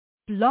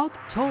Blog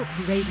Talk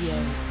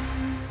Radio.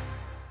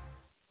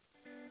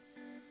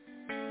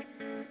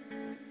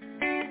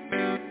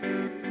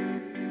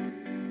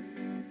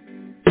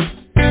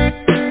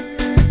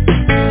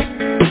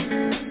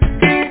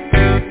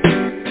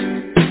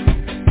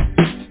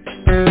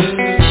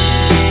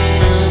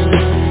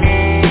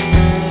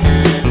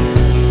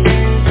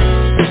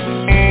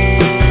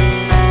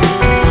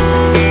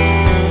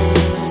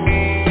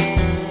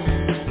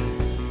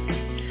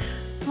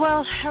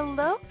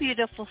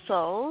 Beautiful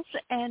souls,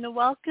 and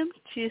welcome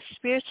to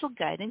Spiritual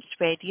Guidance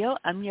Radio.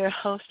 I'm your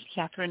host,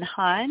 Catharine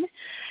Hahn,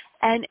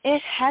 and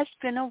it has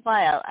been a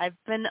while. I've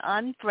been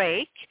on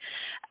break,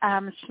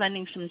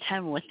 spending some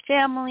time with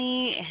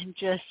family and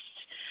just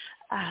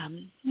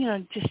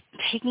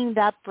taking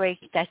that break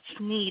that's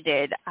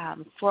needed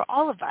for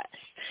all of us.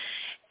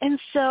 And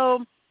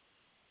so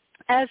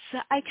as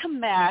I come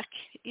back,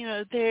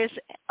 there's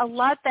a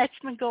lot that's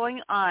been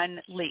going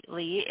on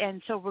lately,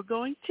 and so we're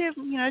going to,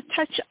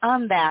 touch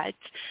on that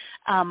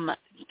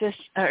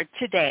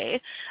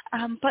today.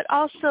 But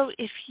also,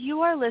 if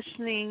you are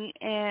listening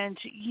and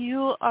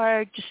you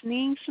are just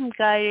needing some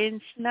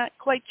guidance, not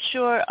quite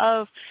sure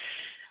of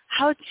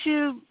how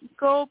to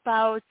go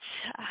about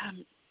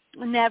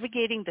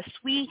navigating this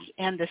week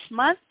and this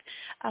month,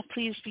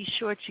 please be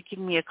sure to give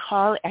me a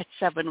call at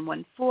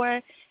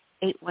 714-816-4628.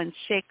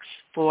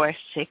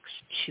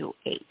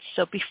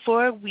 So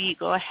before we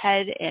go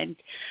ahead and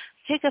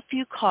take a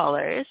few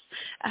callers,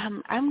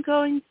 I'm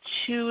going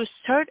to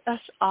start us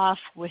off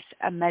with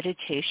a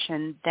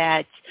meditation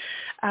that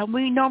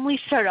we normally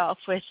start off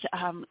with,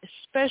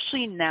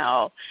 especially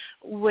now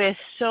with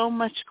so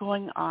much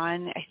going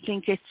on. I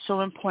think it's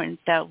so important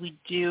that we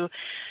do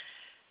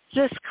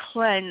just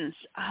cleanse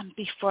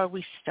before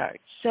we start.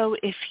 So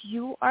if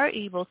you are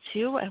able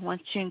to, I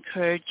want to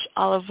encourage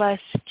all of us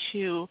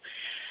to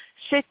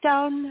sit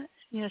down,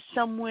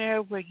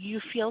 somewhere where you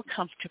feel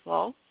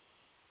comfortable.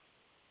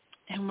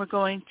 And we're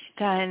going to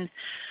then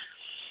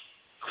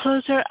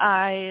close our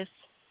eyes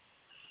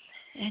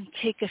and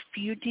take a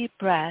few deep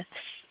breaths.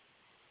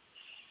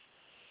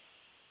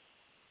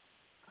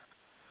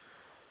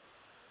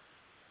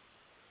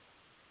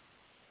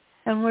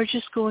 And we're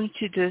just going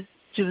to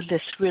do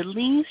this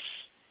release.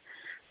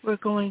 We're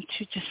going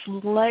to just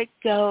let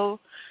go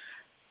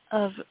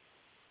of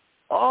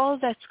all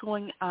that's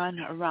going on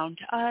around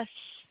us,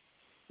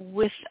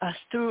 with us,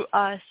 through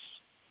us,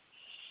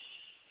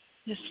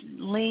 just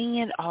laying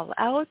it all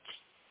out.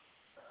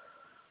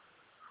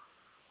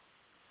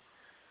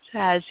 So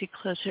as you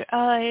close your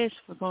eyes,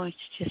 we're going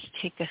to just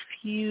take a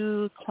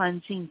few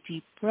cleansing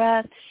deep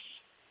breaths.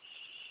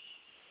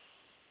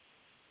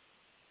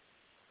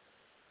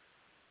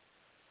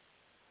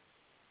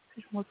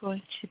 And we're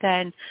going to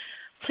then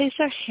place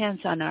our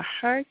hands on our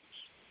hearts.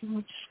 And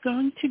we're just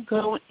going to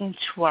go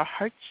into our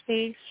heart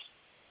space.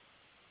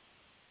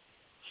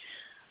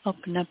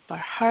 Open up our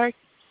heart.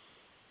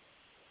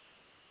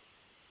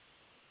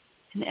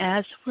 And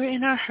as we're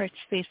in our heart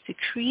space, to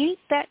create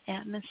that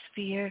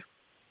atmosphere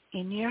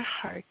in your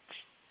heart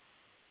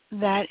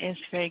that is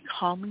very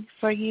calming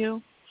for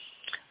you,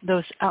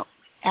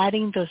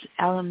 adding those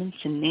elements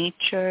in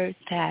nature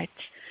that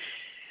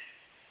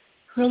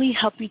really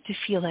help you to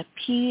feel at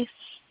peace,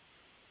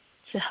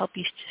 to help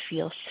you to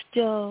feel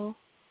still.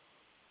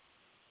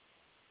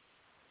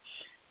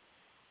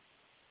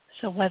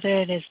 So whether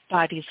it is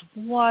bodies of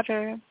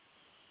water,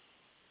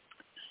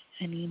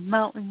 any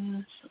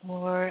mountains,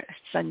 or a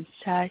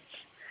sunset,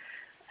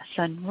 a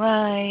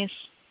sunrise,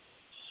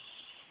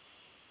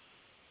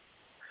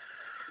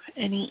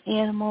 any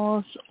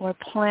animals or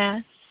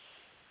plants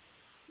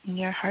in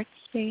your heart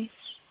space.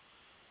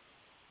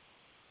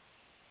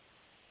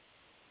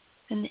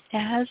 And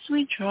as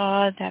we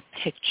draw that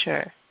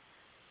picture,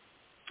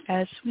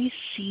 as we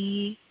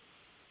see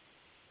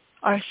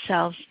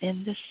ourselves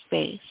in this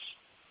space,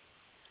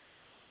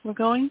 we're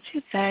going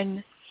to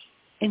then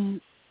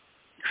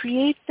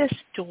create this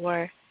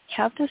door,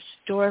 have this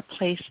door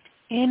placed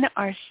in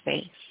our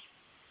space,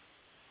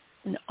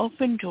 an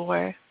open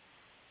door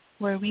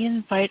where we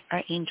invite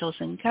our angels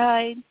and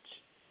guides,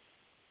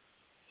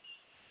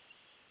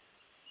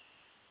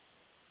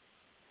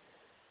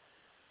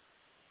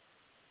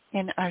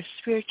 and our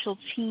spiritual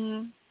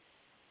team,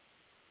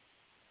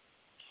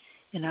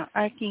 and our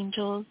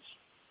archangels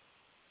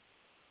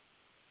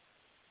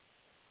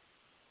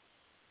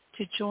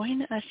to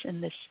join us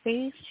in this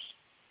space.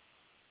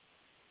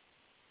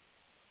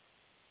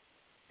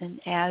 And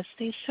as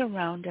they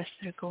surround us,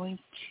 they're going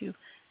to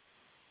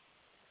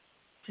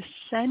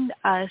send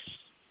us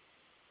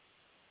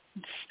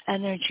this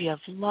energy of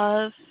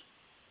love,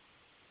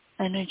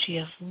 energy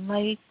of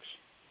light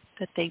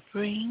that they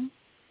bring.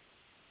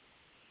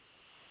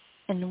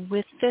 And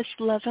with this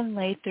love and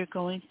light, they're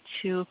going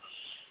to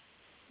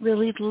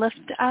really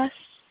lift us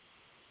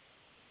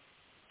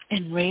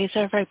and raise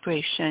our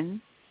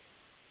vibration.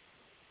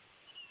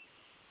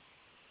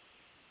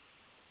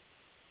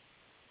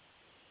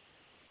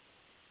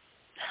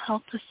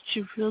 Help us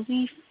to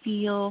really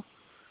feel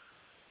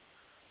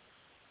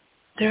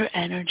their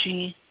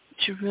energy,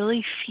 to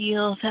really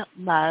feel that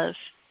love,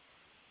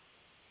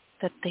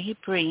 that they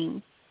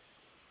bring.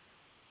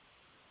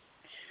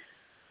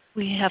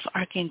 We have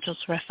Archangels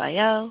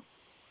Raphael,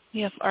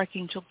 we have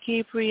Archangel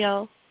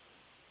Gabriel,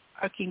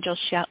 Archangel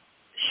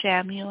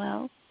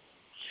Shamuel,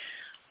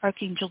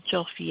 Archangel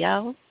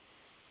Jophiel,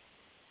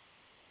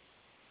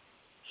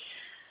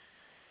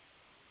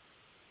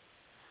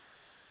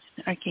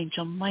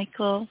 Archangel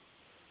Michael.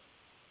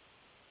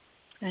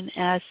 And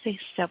as they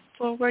step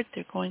forward,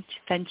 they're going to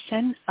then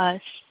send us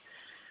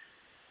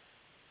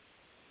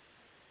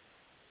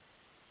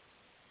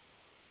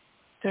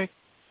their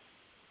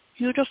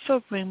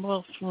beautiful rainbow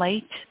of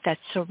light that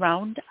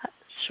surrounds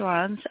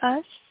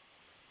us.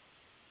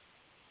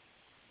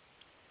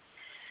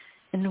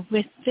 And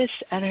with this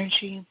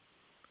energy,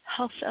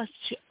 helps us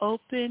to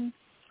open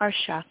our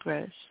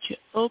chakras, to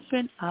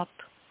open up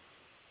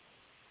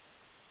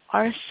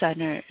our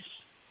centers,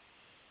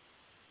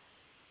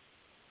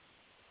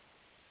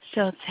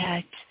 so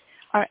that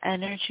our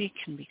energy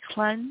can be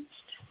cleansed,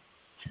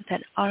 so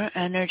that our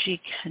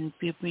energy can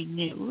be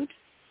renewed.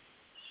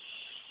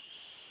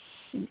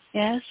 And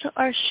as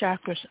our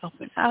chakras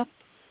open up,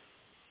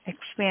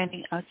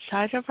 expanding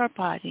outside of our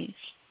bodies,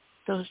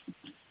 those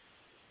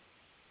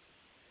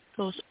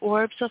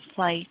orbs of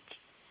light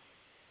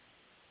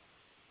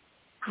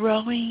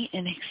growing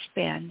and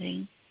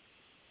expanding,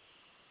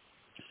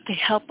 they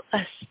help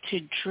us to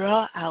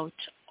draw out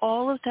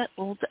all of that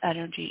old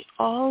energy,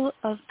 all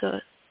of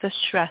the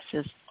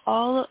stresses,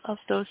 all of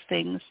those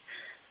things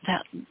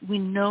that we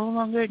no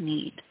longer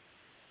need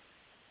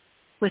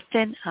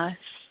within us,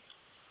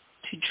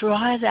 to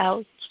draw it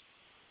out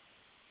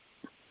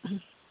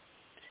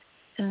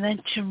and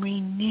then to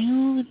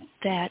renew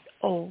that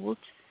old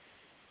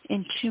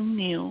into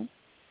new,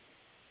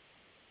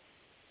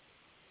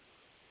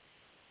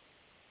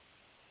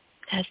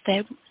 as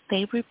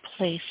they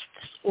replace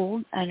this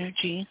old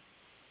energy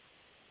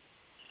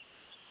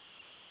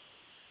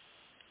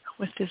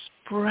with this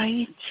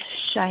bright,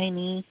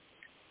 shiny,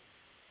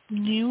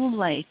 new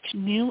light,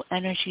 new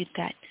energy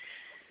that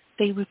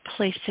they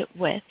replace it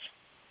with,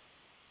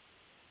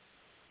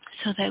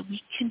 so that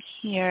we can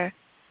hear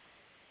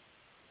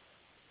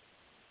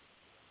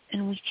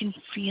and we can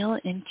feel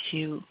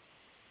into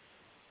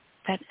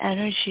that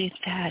energy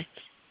that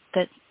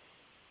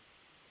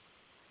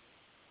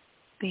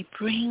they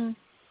bring,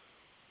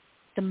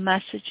 the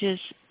messages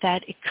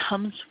that it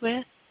comes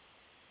with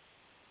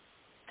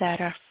that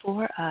are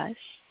for us.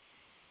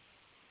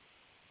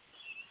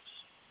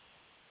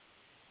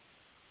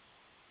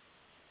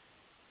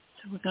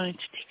 So we're going to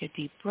take a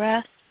deep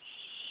breath,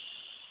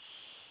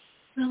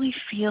 really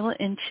feel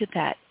into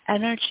that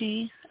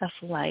energy of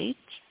light.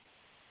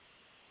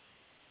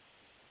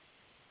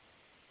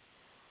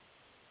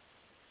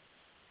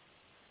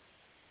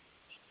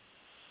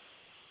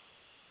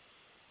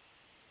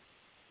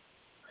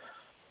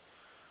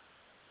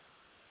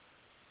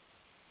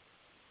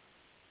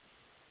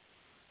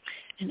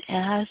 And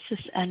as this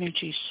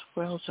energy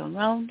swirls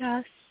around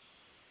us,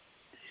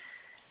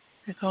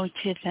 they're going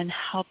to then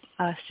help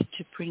us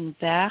to bring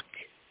back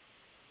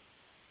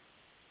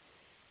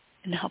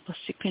and help us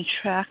to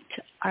contract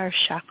our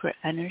chakra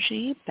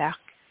energy back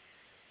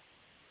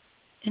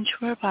into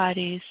our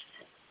bodies,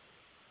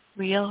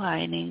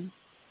 realigning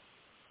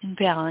and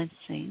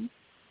balancing.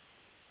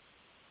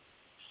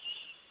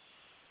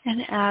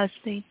 And as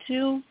they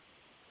do,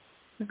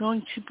 we're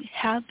going to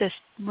have this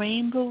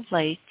rainbow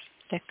light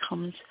that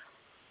comes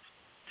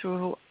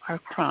through our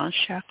crown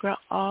chakra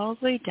all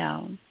the way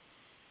down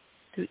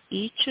through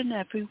each and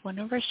every one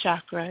of our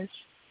chakras,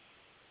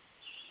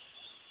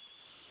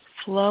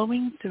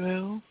 flowing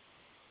through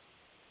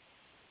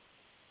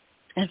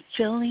and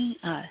filling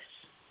us,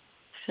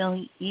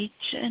 filling each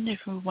and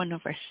every one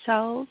of our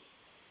cells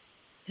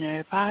in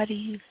our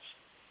bodies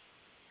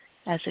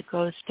as it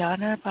goes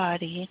down our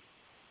body.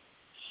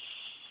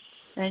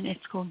 And it's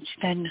going to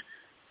then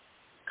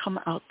come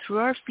out through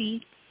our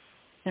feet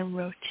and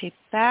rotate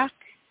back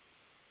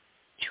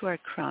to our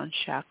crown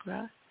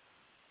chakra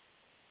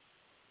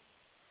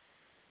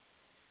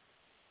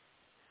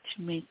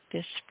to make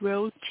this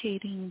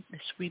rotating, this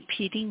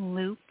repeating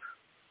loop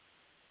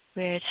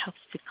where it helps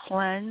to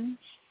cleanse,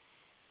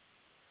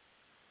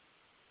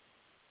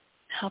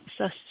 helps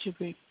us to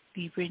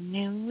be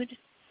renewed.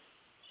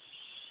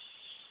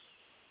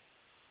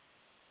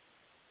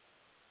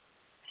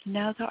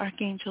 Now the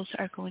archangels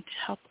are going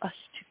to help us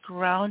to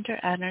ground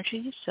our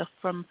energy. So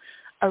from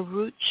our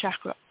root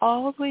chakra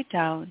all the way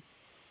down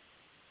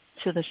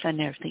to the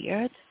center of the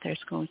earth, there's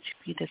going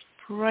to be this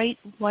bright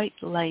white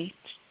light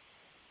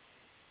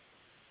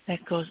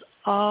that goes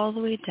all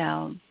the way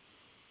down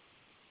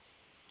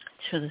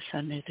to the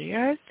center of the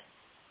earth.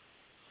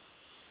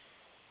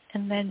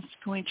 And then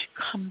it's going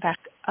to come back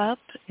up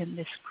in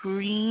this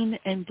green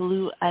and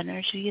blue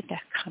energy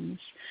that comes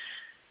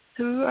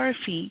through our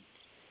feet,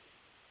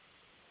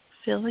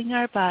 filling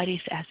our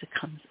bodies as it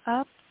comes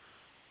up.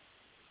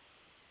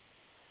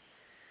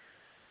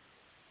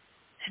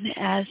 And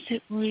as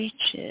it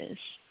reaches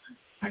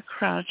our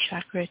crown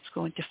chakra, it's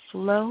going to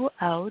flow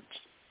out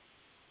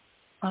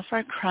of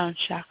our crown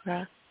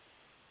chakra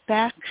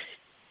back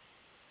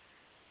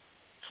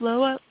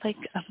flow out like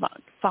a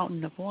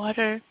fountain of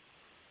water,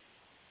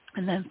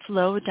 and then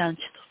flow down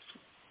to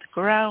the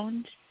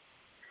ground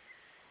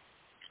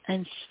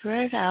and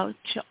spread out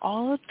to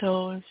all of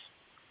those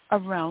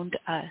around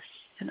us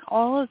and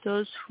all of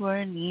those who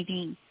are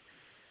needing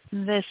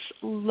this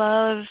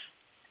love,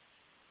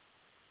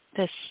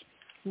 this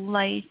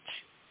light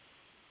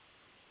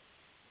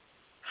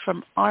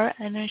from our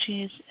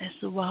energies as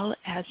well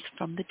as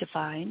from the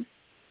divine.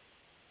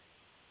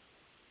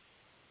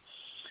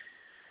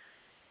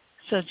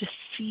 So just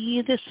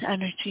see this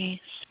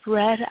energy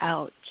spread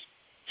out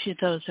to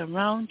those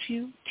around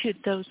you, to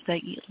those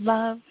that you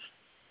love,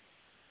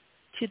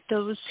 to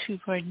those who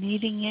are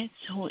needing it.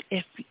 So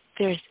if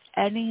there's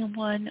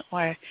anyone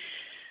or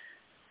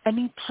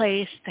any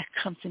place that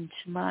comes into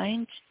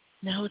mind,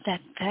 know that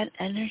that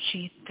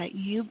energy that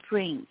you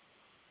bring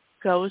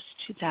goes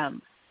to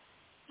them,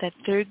 that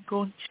they're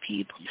going to be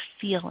able to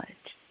feel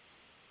it.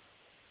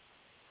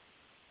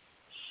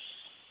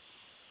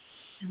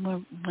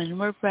 And when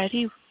we're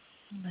ready,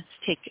 let's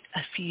take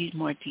a few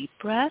more deep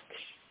breaths.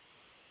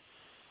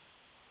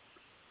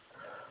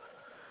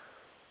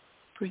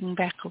 Bring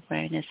back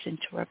awareness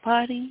into our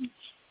bodies.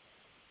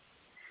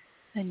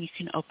 Then you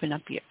can open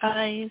up your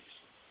eyes.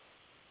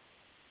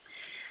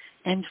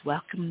 And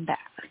welcome back.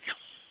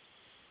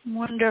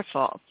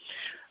 Wonderful.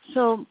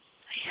 So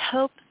I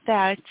hope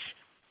that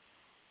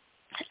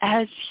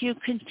as you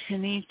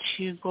continue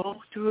to go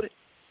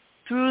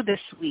through this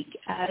week,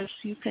 as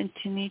you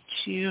continue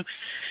to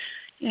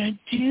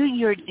do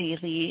your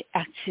daily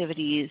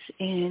activities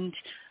and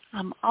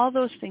all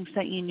those things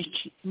that you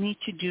need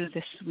to do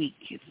this week,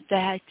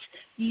 that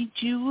you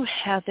do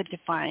have the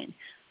divine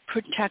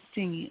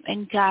protecting you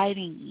and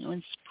guiding you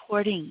and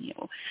supporting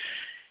you.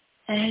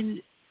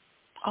 And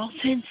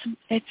also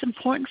it's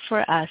important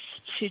for us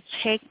to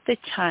take the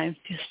time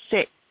to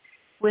sit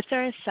with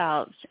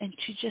ourselves and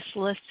to just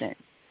listen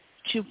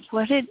to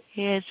what it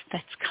is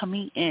that's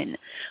coming in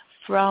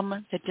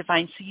from the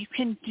divine. So you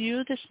can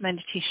do this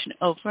meditation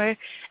over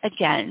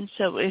again.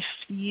 So if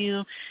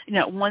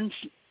once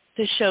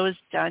the show is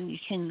done, you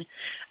can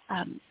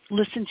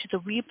listen to the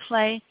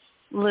replay,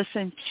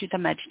 listen to the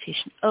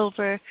meditation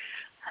over,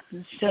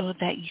 so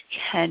that you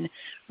can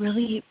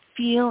really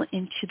feel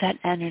into that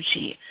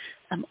energy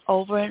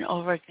over and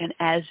over again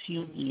as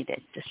you need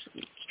it this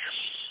week.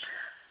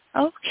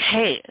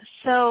 Okay,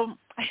 so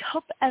I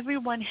hope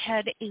everyone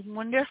had a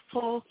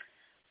wonderful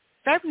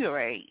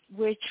February,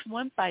 which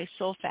went by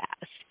so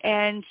fast.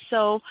 And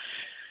so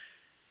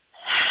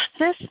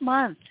this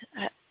month,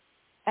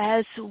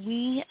 as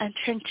we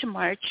enter into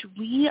March,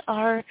 we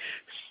are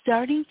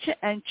starting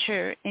to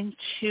enter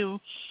into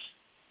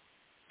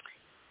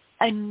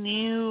a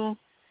new,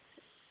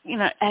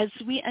 as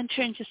we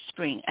enter into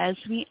spring, as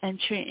we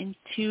enter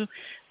into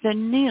the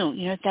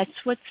new, that's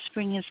what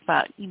spring is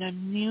about,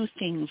 new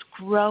things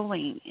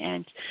growing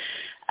and,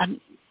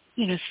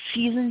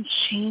 seasons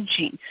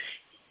changing.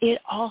 It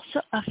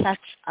also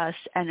affects us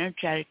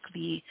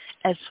energetically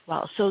as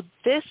well. So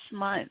this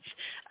month,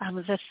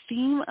 the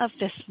theme of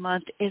this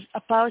month is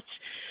about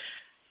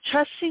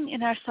trusting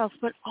in ourselves,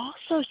 but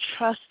also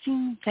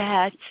trusting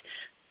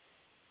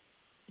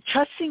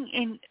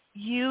in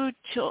you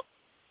to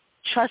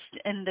trust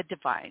in the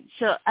divine.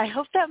 So I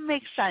hope that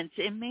makes sense.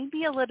 It may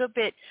be a little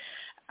bit,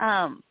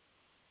 it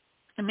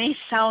may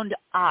sound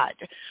odd,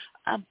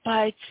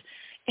 but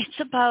it's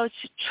about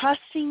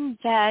trusting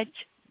that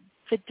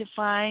the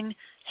divine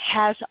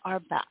has our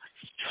backs,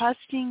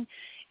 trusting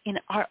in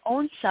our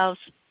own selves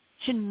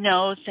to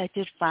know that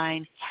the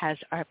divine has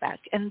our back.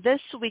 And this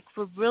week,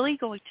 we're really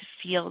going to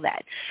feel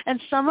that. And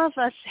some of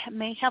us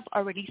may have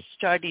already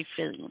started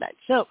feeling that.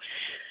 So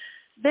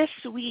this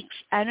week's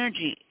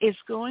energy is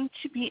going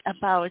to be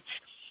about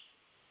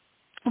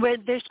where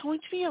there's going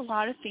to be a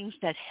lot of things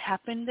that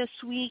happen this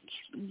week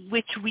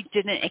which we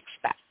didn't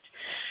expect.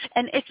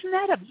 And it's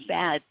not a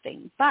bad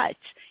thing, but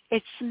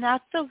it's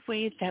not the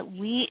way that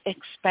we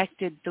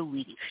expected the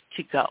week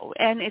to go.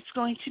 And it's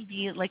going to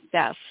be like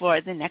that for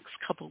the next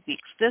couple of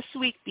weeks, this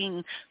week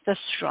being the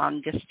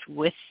strongest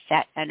with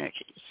that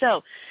energy.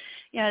 So,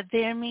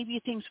 there may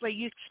be things where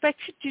you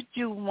expected to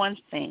do one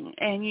thing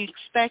and you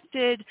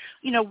expected,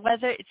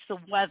 whether it's the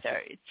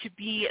weather to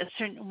be a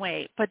certain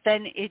way, but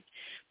then it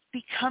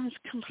becomes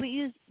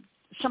completely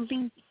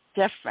something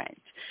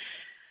different.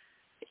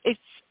 It's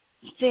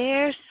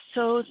there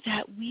so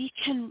that we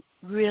can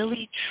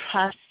really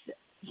trust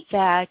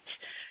that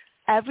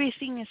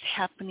everything is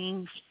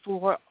happening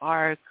for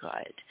our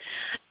good,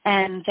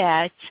 and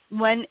that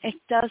when it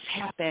does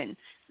happen,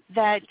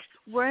 that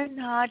we're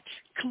not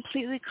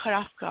completely caught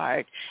off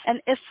guard.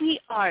 And if we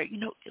are,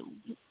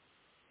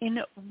 in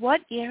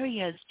what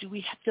areas do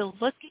we have to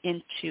look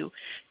into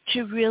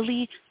to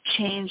really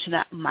change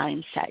that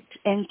mindset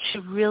and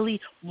to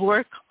really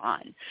work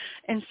on?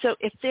 And so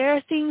if there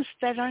are things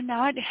that are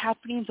not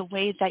happening the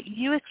way that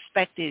you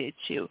expected it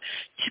to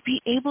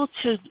be able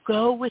to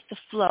go with the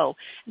flow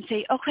and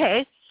say,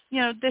 okay,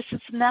 this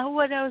is not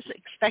what I was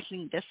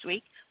expecting this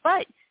week,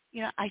 but,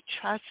 I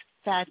trust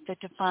that the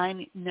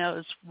divine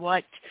knows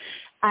what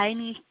I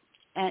need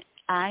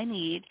I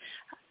need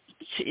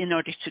in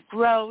order to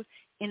grow,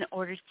 in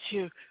order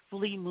to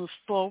really move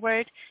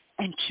forward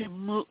and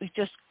to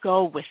just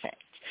go with it.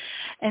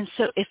 And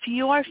so if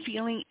you are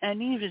feeling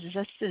any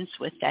resistance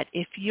with that,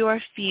 if you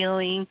are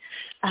feeling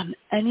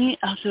any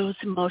of those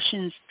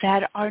emotions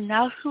that are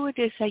not who it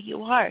is that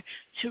you are,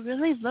 to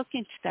really look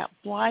into that.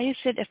 Why is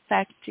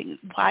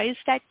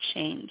that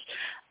change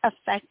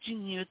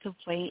affecting you the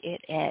way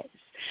it is?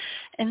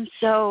 And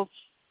so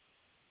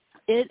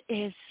it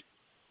is,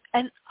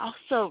 and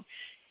also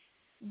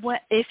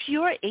if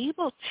you are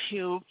able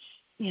to,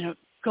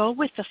 go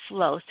with the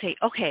flow, say,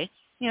 okay,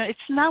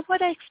 it's not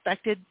what I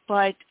expected,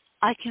 but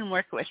I can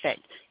work with it.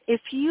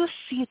 If you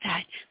see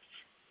that,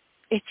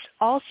 it's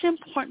also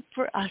important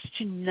for us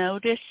to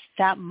notice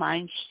that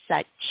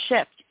mindset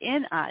shift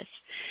in us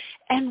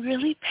and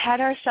really pat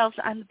ourselves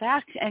on the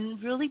back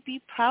and really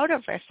be proud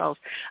of ourselves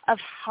of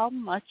how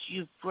much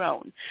you've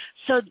grown.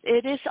 So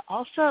it is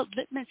also a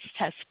litmus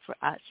test for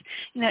us.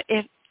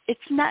 If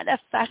it's not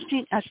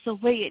affecting us the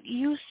way it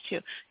used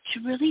to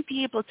really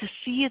be able to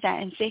see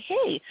that and say,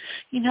 hey,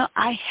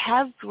 I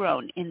have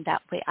grown in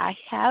that way. I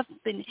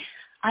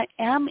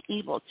am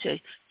able to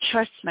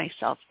trust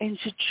myself and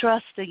to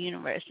trust the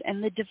universe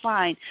and the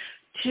divine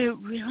to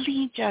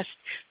really just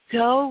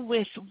go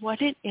with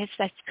what it is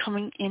that's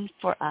coming in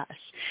for us,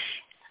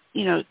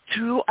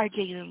 through our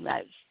daily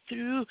lives,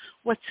 through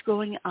what's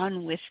going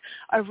on with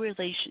our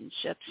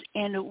relationships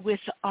and with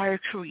our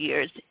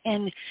careers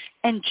and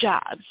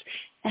jobs,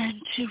 and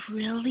to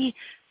really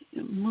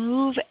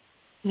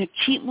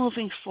keep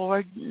moving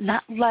forward,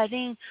 not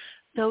letting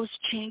those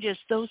changes,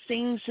 those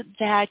things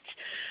that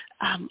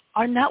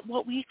are not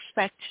what we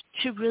expect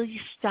to really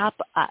stop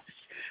us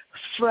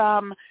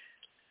from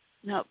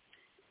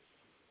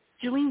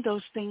doing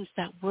those things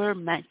that we're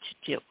meant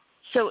to do.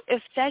 So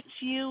if that's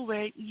you,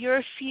 where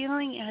you're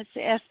feeling as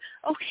if,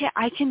 okay,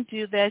 I can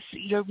do this,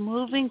 you're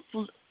moving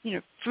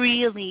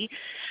freely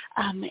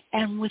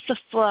and with the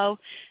flow,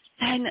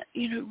 then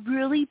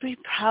really be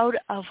proud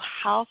of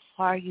how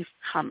far you've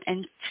come,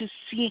 and to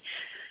see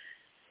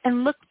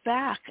and look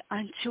back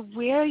onto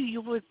where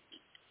you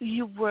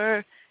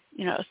were,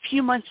 a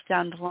few months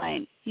down the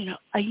line,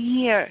 a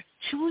year,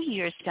 2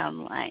 years down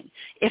the line.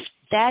 If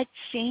that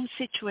same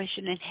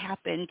situation had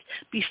happened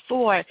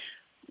before,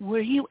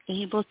 were you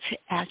able to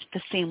act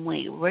the same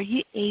way? Were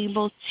you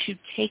able to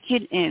take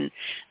it in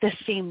the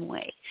same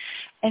way?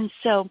 And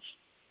so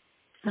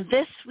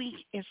this week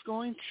is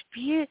going to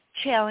be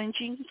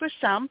challenging for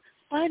some,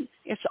 but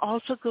it's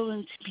also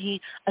going to be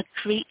a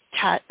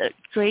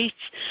great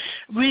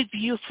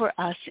review for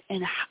us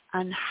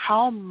on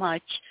how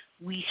much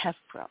we have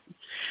grown.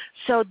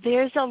 So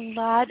there's a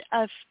lot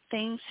of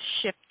things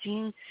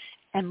shifting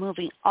and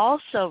moving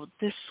also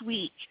this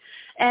week,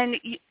 and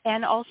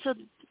also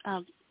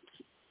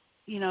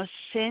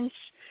since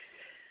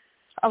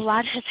a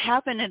lot has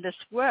happened in this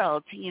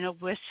world,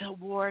 with a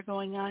war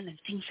going on and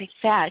things like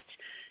that,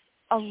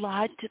 a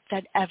lot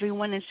that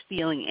everyone is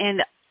feeling.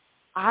 And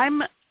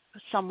I'm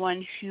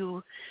someone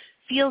who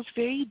feels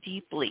very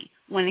deeply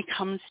when it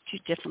comes to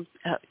different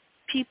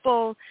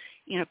people,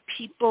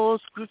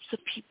 groups of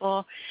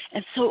people.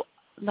 And so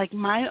like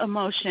my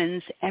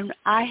emotions, and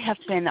I have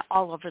been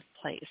all over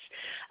the place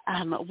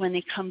when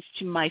it comes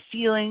to my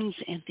feelings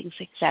and things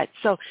like that.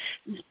 So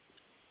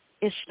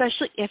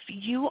especially if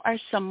you are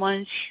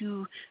someone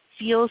who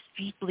feels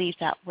deeply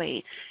that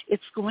way,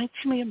 it's going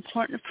to be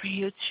important for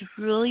you to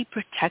really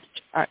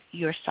protect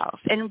yourself.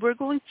 And we're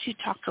going to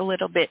talk a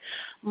little bit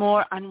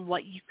more on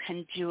what you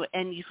can do.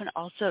 And you can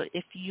also,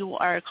 if you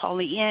are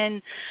calling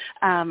in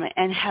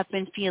and have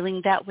been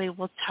feeling that way,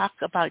 we'll talk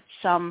about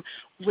some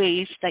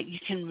ways that you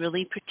can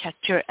really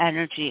protect your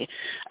energy.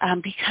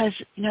 Because,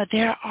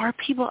 there are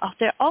people out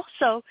there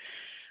also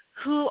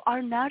who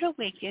are not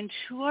awakened,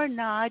 who are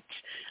not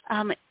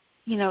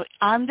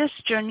on this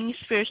journey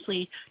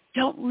spiritually,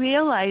 don't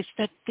realize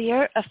that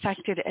they're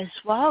affected as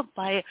well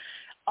by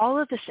all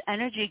of this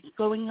energy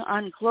going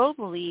on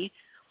globally,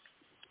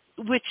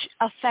 which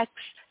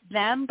affects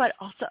them but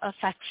also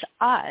affects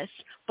us,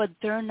 but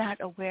they're not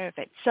aware of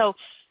it. So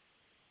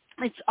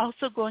it's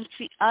also going to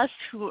be us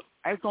who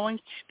are going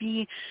to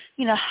be,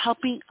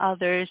 helping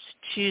others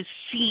to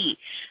see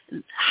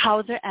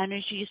how their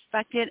energy is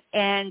affected,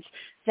 and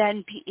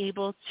then be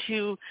able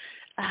to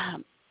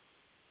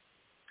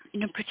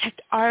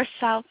protect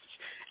ourselves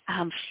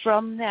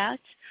from that,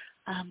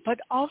 but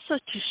also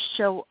to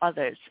show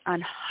others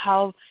on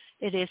how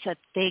it is that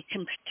they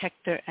can protect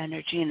their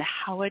energy, and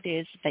how it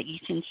is that you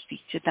can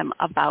speak to them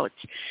about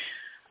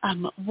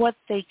what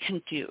they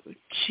can do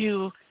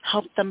to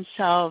help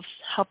themselves,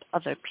 help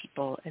other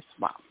people as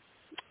well.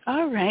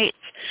 All right.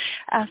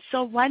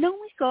 So why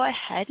don't we go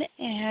ahead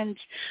and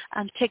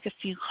take a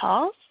few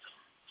calls.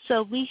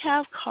 So we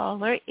have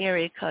caller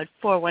area code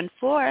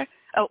 415.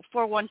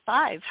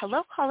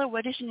 Hello, caller.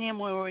 What is your name?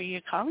 Where are you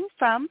calling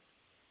from?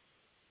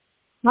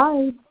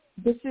 Hi,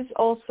 this is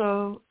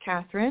also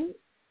Catharine.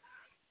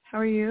 How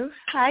are you?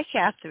 Hi,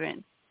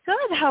 Catharine.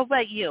 Good. How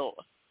about you?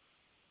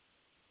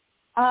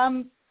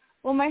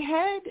 Well, my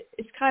head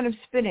is kind of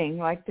spinning.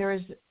 Like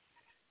there's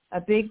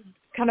a big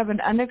kind of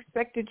an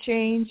unexpected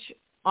change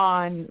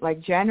on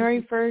like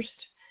January 1st,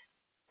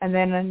 and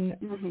then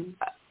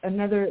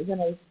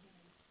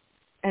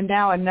and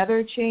now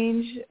another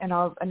change, and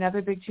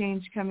another big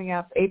change coming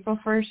up April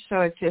 1st.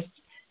 So it's just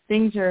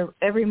things are,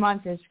 every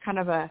month is kind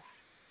of a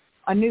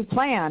new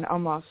plan,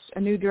 almost a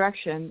new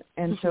direction.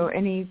 And so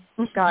any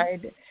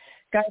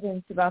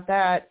guidance about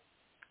that.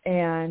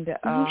 And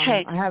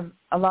I have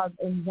a lot of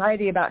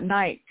anxiety about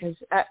night, because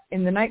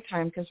in the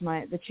nighttime, because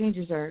the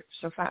changes are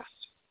so fast.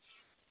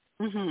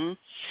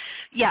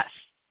 Yes.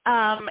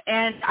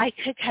 And I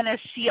could kind of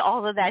see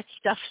all of that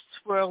stuff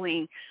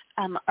swirling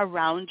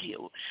around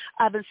you.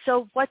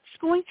 So what's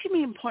going to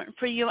be important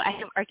for you, I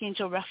have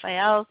Archangel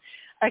Raphael,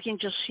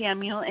 Archangel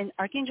Samuel, and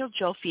Archangel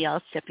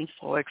Jophiel stepping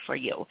forward for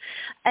you.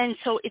 And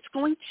so it's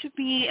going to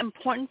be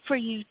important for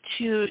you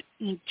to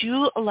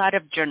do a lot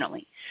of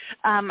journaling.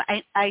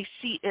 I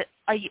see it.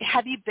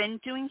 Have you been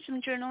doing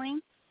some journaling?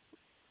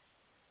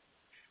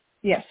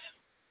 Yes.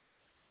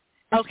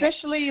 Okay.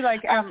 Especially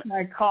like after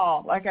I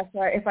call,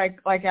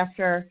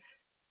 after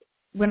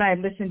when I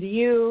listen to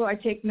you, I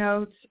take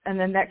notes, and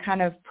then that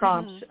kind of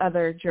prompts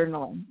other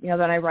journaling. Then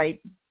I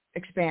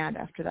expand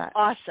after that.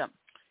 Awesome.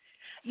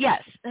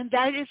 Yes, and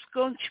that is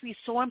going to be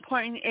so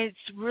important. It's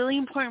really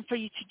important for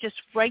you to just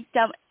write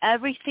down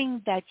everything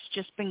that's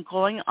just been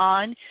going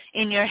on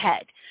in your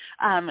head.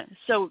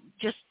 So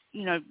just,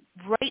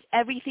 write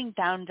everything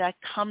down that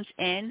comes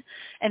in,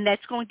 and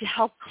that's going to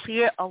help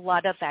clear a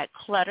lot of that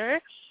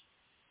clutter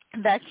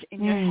that's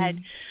in your head.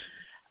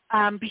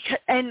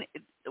 And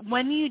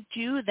when you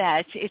do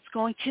that, it's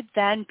going to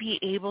then be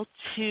able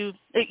to,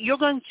 you're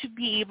going to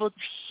be able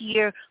to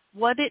hear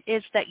what it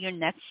is that your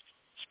next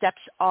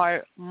steps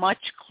are much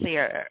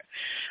clearer.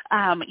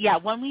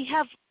 When we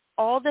have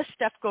all this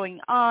stuff going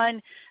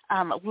on,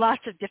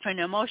 lots of different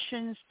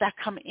emotions that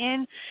come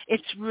in,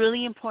 it's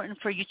really important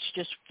for you to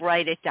just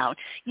write it down.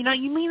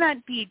 You may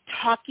not be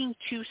talking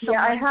to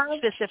someone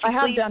specifically. I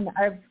have done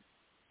that.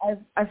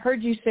 I've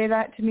heard you say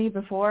that to me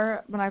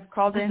before when I've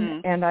called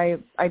in, and I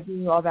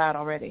do all that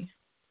already.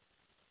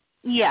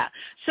 Yeah.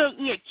 So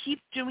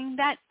keep doing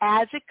that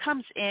as it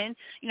comes in.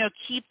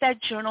 Keep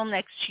that journal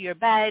next to your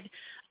bed.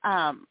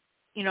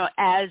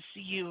 As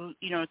you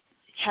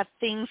have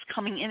things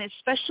coming in,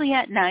 especially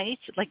at night,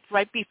 like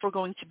right before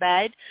going to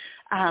bed.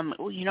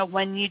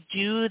 When you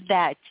do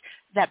that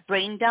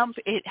brain dump,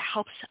 it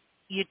helps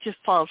you to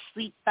fall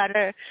asleep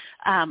better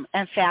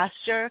and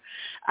faster.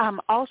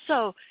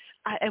 Also,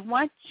 I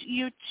want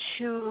you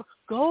to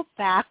go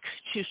back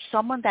to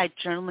some of that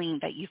journaling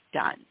that you've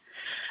done,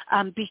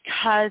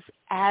 because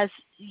as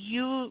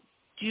you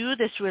do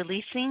this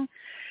releasing,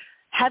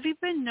 have you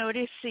been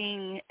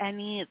noticing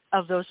any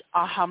of those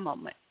aha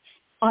moments?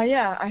 Oh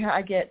yeah,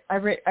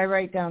 I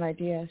write down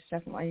ideas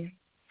definitely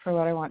for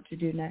what I want to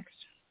do next.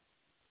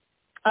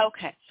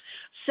 Okay,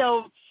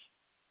 so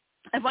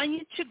I want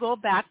you to go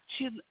back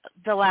to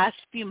the last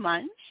few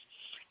months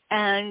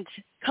and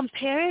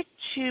compare it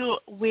to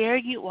where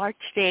you are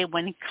today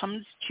when it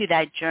comes to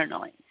that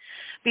journaling,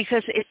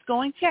 because it's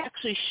going to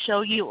actually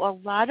show you a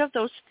lot of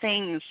those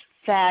things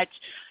that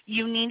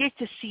you needed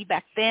to see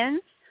back then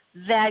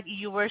that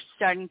you were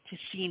starting to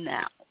see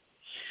now.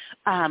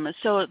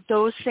 So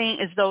those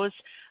things, those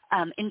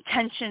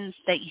intentions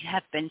that you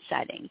have been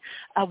setting,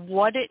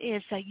 what it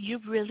is that you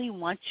really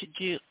want to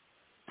do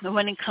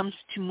when it comes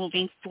to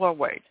moving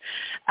forward.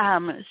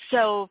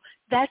 So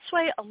that's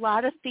why a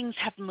lot of things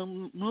have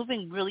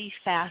moving really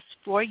fast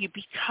for you,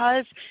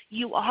 because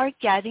you are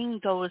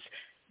getting those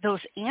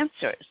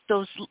answers,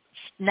 those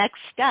next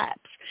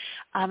steps.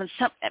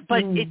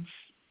 But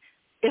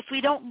if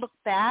we don't look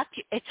back,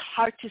 it's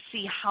hard to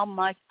see how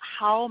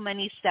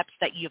many steps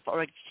that you've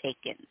already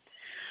taken,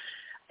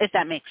 if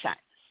that makes sense.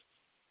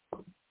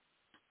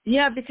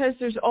 Yeah, because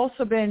there's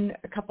also been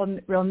a couple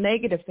real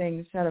negative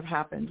things that have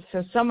happened.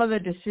 So some of the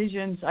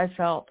decisions I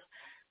felt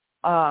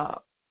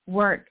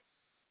weren't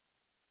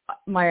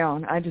my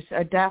own. I just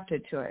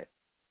adapted to it.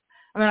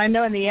 I mean, I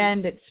know in the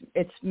end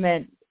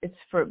it's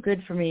for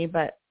good for me,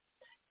 but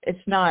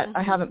it's not.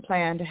 I haven't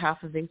planned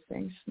half of these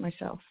things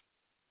myself.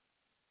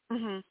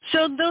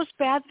 So those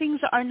bad things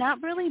are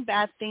not really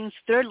bad things.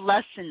 They're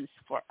lessons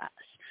for us.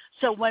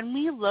 So when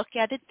we look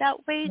at it that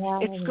way,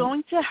 it's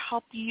going to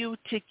help you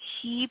to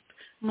keep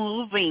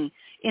moving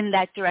in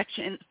that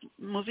direction,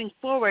 moving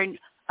forward,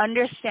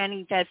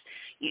 understanding that,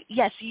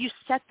 yes, you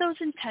set those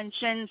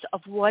intentions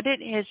of what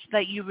it is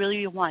that you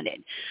really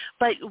wanted,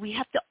 but we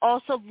have to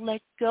also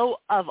let go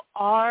of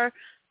our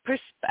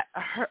perspective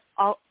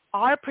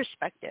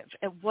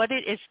and what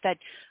it is that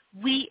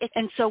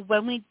and so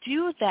when we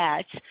do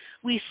that,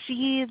 we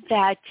see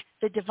that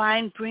the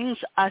divine brings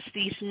us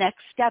these next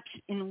steps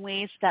in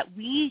ways that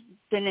we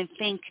didn't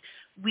think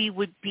we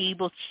would be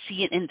able to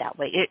see it in that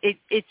way.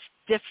 It's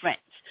different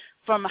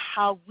from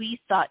how we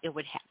thought it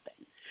would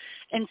happen.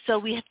 And so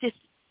we have to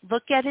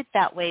look at it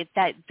that way,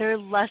 that they're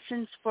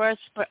lessons for us,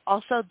 but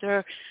also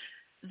they're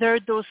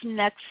those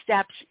next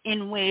steps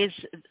in ways.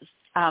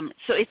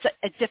 So it's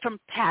a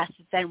different path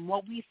than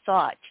what we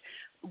thought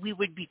we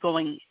would be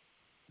going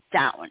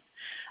down.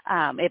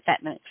 if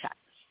that makes sense.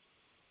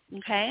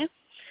 Okay?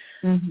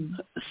 Mm-hmm.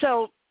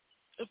 So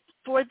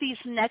for these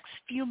next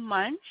few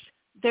months,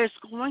 there's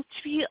going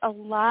to be a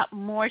lot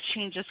more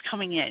changes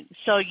coming in.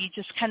 So you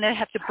just kind of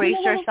have to brace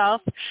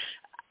yourself.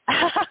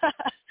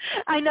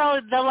 I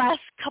know the last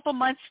couple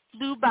months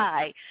flew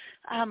by,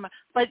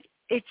 but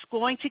it's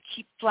going to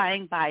keep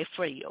flying by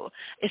for you,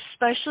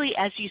 especially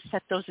as you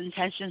set those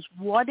intentions,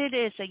 what it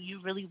is that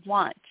you really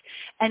want.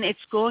 And it's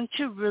going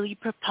to really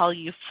propel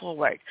you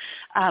forward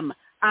on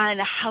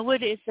how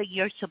it is that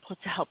you're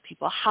supposed to help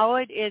people, how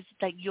it is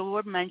that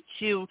you're meant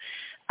to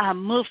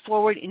move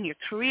forward in your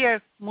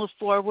career, move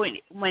forward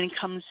when it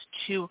comes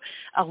to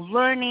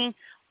learning.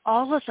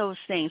 All of those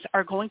things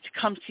are going to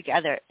come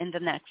together in the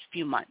next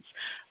few months.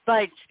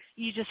 But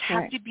you just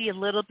have to be a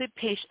little bit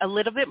patient, a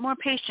little bit more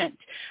patient.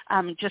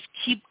 Just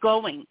keep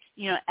going,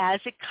 as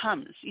it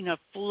comes,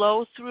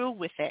 flow through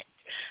with it.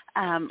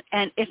 And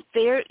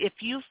if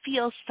you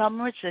feel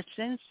some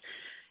resistance,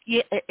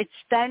 it's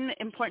then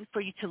important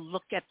for you to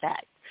look at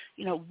that.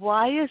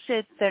 Why is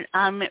it that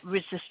I'm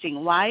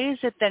resisting? Why is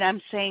it that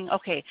I'm saying,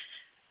 okay,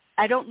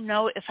 I don't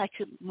know if I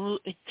could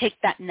take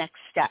that next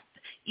step,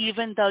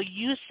 even though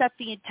you set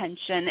the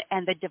intention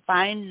and the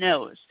divine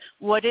knows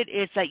what it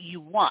is that you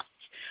want.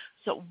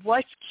 So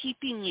what's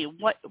keeping you?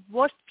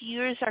 What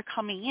fears are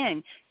coming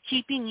in,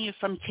 keeping you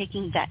from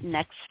taking that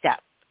next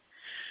step?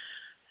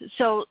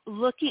 So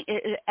looking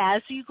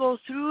as you go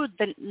through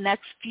the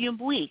next few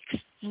weeks,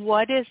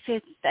 what is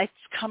it that's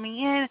coming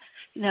in?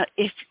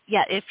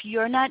 If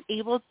you're not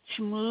able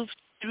to move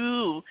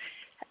through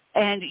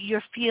and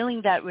you're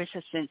feeling that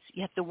resistance,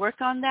 you have to work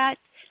on that.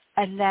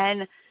 And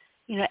then,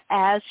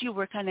 as you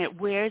work on it,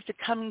 where is it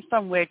coming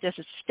from? Where does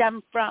it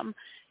stem from?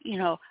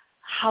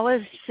 How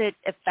has it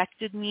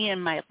affected me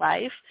in my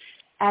life?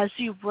 As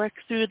you work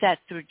through that,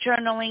 through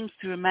journaling,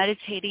 through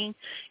meditating,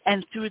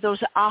 and through those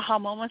aha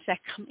moments that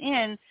come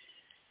in,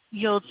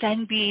 you'll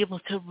then be able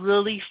to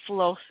really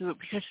flow through,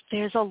 because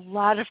there's a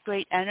lot of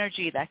great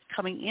energy that's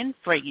coming in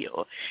for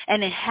you.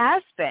 And it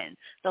has been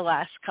the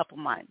last couple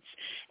months.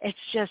 It's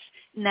just,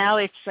 now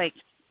it's like,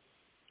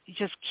 you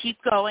just keep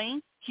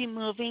going, keep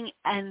moving,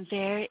 and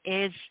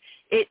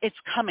it's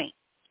coming.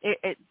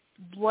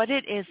 What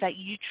it is that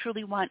you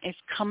truly want is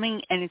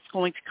coming, and it's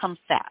going to come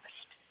fast.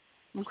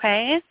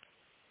 Okay?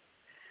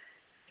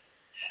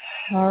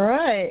 All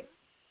right.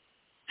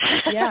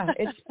 Yeah,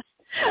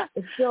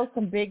 it's still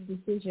some big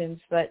decisions,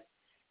 but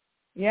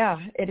yeah,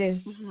 it is.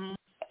 Mm-hmm.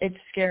 It's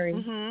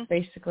scary,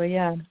 basically.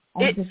 Yeah,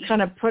 I'm just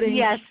kind of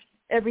putting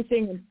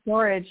everything in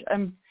storage.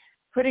 I'm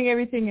putting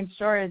everything in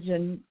storage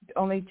and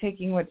only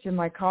taking what's in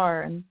my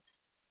car and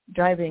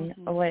driving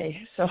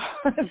away. So.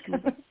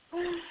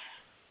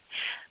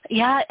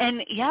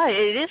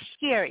 It is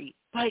scary,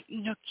 but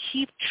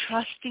keep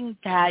trusting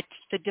that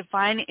the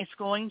divine is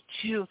going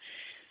to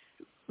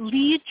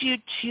lead you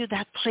to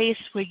that place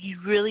where you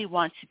really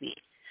want to be.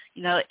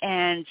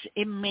 And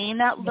it may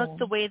not look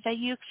the way that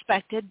you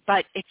expected,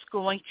 but it's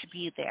going to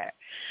be there.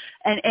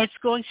 And it's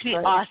going to be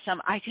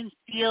awesome. I can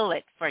feel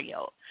it for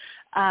you.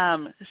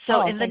 In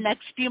the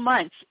next few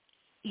months,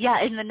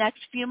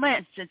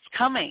 it's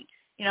coming.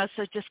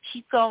 So just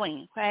keep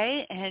going,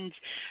 okay? And,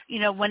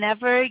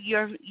 whenever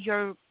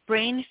your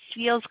brain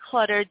feels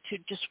cluttered, to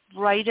just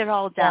write it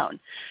all down.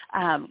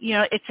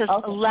 It's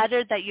a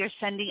letter that you're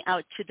sending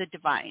out to the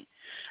divine,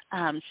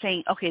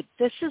 saying, okay,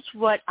 this is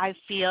what I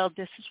feel,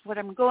 this is what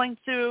I'm going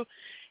through,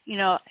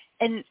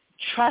 and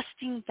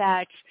trusting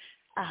that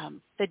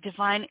the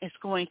divine is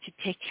going to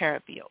take care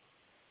of you,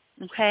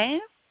 okay?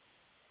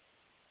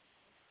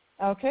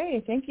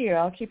 Okay, thank you.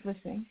 I'll keep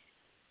listening.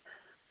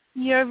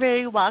 You're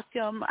very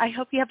welcome. I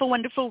hope you have a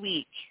wonderful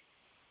week.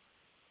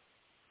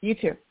 You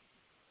too.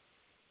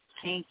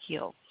 Thank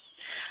you.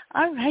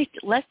 All right,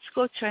 let's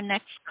go to our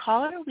next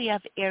caller. We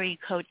have area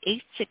code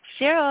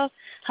 860.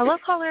 Hello,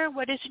 caller.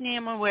 What is your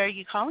name and where are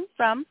you calling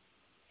from?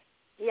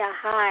 Yeah,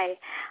 hi.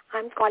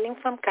 I'm calling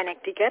from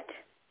Connecticut.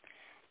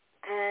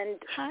 And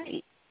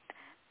hi.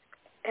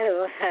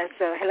 Hello,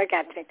 hello,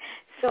 Catherine.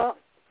 So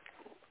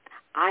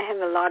I have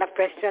a lot of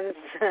questions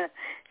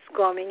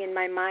squirming in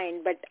my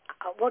mind, but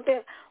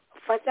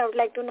first I would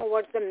like to know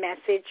what's the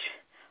message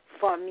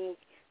for me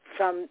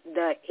from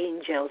the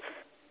angels.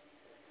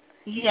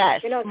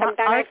 Yes. Sometimes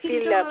I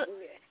feel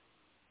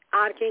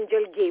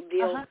Archangel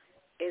Gabriel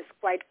is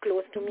quite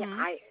close to me.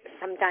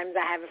 Sometimes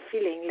I have a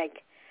feeling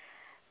like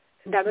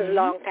that was a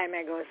long time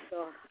ago,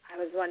 so I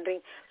was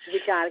wondering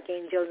which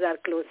archangels are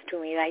close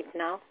to me right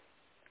now.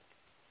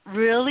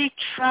 Really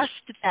trust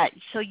that.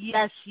 So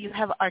yes, you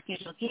have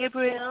Archangel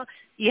Gabriel,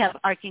 you have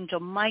Archangel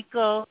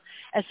Michael,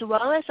 as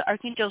well as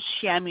Archangel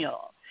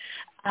Samuel,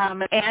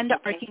 and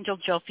Archangel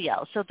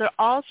Jophiel. So they're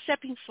all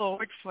stepping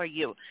forward for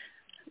you,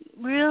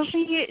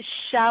 really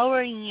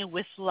showering you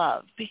with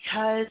love,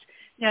 because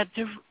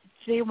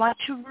they want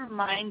to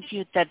remind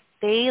you that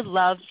they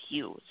love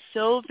you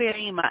so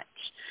very much,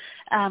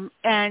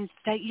 and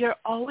that you're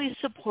always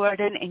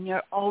supported and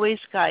you're always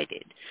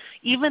guided,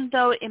 even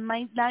though it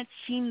might not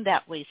seem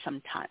that way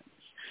sometimes.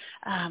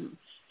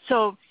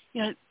 So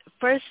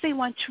first they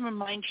want to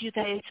remind you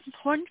that it's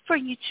important for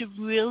you to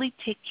really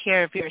take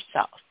care of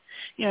yourself.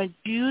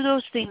 Do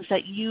those things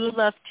that you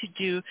love to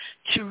do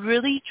to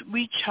really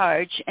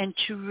recharge and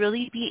to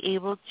really be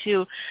able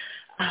to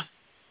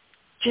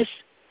just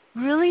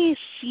really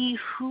see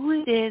who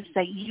it is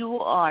that you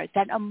are,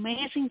 that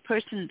amazing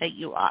person that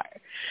you are.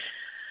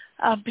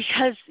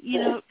 Because,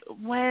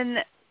 when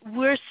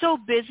we're so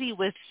busy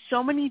with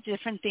so many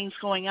different things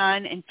going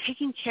on and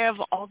taking care of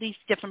all these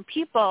different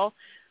people,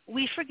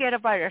 we forget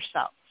about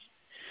ourselves.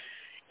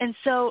 And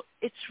so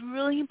it's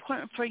really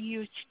important for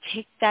you to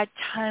take that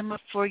time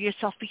for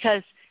yourself,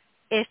 because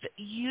if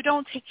you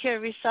don't take care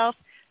of yourself,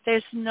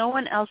 there's no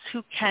one else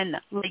who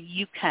can like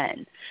you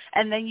can.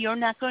 And then you're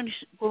not going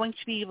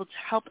to be able to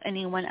help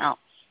anyone else.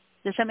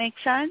 Does that make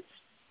sense?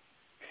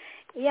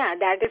 Yeah,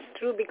 that is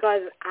true,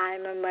 because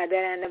I'm a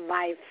mother and a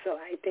wife, so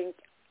I think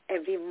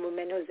every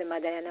woman who's a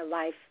mother and a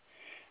wife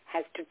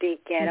has to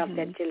take care of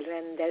their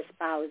children, their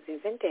spouse,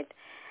 isn't it?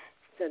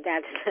 So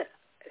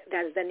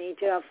that's the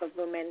nature of a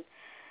woman.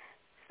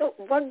 So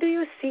what do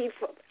you see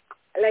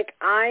like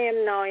I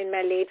am now in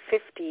my late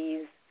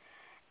 50s,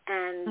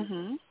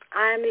 and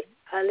I'm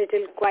I'm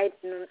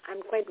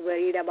quite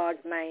worried about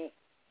my,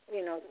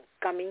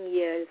 coming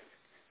years,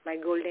 my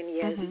golden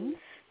years.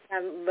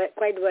 I'm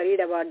quite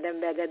worried about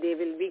them, whether they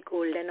will be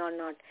golden or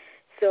not.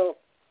 So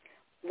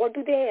what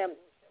do they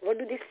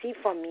see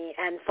for me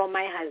and for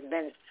my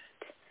husband?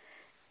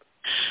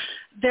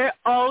 They're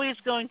always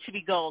going to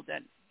be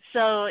golden.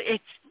 So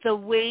it's the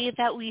way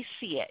that we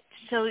see it.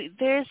 So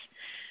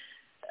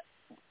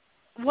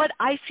what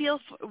I feel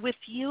with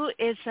you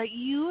is that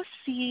you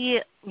see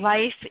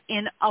life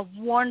in a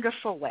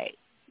wonderful way,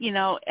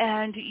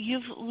 and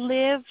you've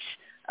lived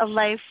a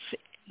life,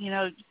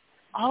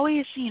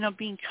 always,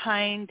 being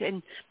kind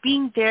and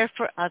being there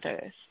for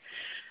others.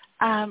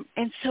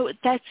 And so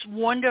that's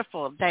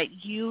wonderful that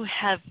you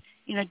have,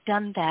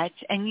 done that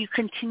and you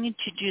continue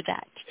to do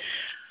that.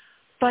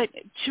 But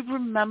to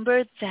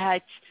remember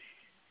that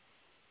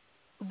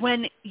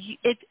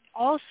it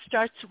all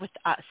starts with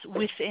us,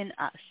 within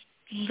us,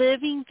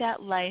 living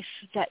that life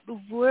that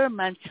we're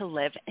meant to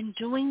live and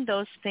doing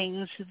those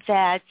things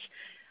that,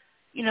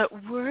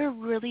 we're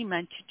really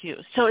meant to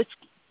do. So it's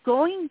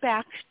going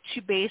back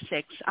to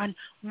basics on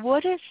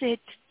what is it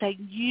that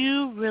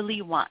you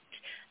really want.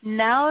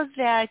 Now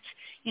that,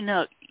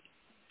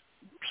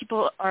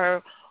 people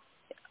are,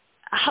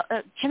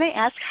 can I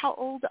ask how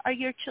old are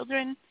your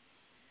children?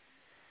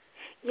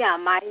 Yeah,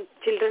 my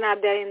children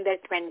are there in their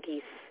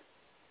 20s.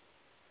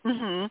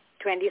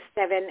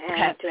 27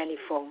 and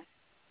 24.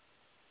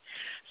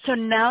 So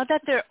now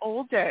that they're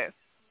older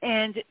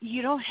and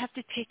you don't have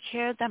to take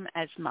care of them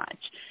as much,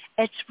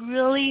 it's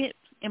really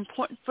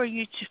important for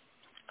you to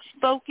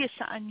focus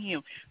on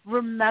you.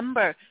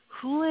 Remember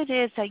who it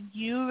is that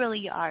you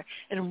really are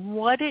and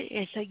what it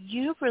is that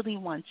you really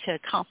want to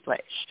accomplish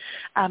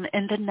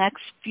in the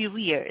next few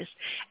years.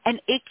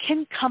 And it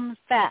can come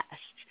fast.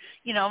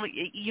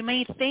 You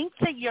may think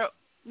that you're,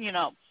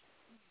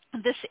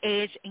 this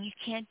age and you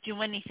can't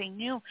do anything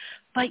new,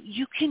 but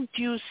you can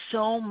do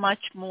so much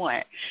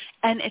more.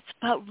 And it's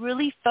about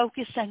really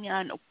focusing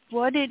on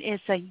what it is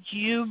that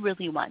you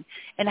really want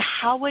and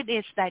how it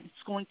is that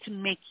it's going to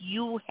make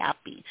you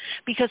happy.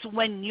 Because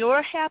when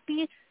you're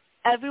happy,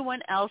 everyone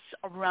else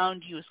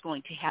around you is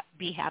going to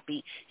be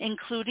happy,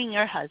 including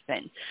your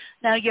husband.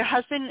 Now, your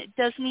husband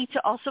does need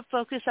to also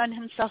focus on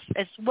himself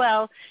as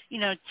well,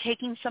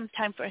 taking some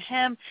time for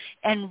him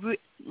and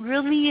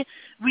really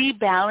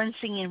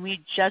rebalancing and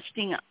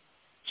readjusting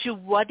to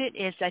what it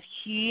is that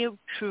he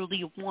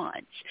truly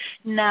wants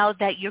now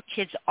that your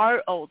kids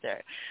are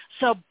older.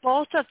 So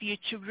both of you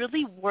to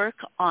really work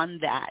on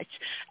that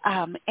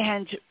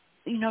and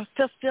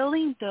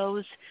fulfilling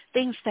those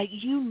things that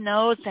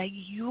that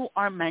you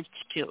are meant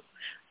to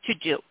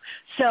do.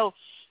 So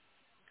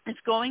it's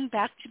going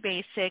back to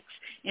basics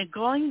and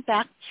going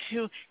back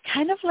to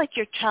kind of like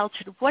your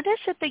childhood. What is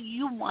it that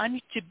you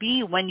wanted to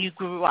be when you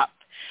grew up?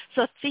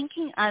 So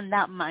thinking on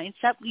that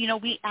mindset,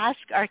 we ask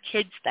our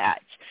kids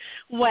that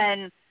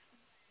when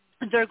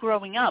they're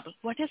growing up.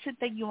 What is it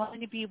that you want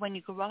to be when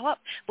you grow up?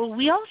 Well,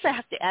 we also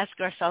have to ask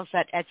ourselves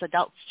that as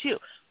adults too.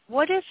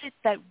 What is it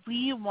that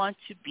we want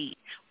to be?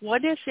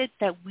 What is it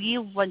that we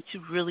want to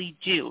really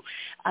do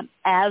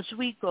as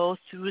we go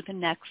through the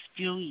next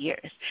few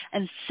years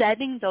and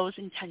setting those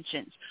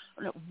intentions?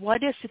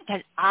 What is it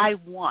that I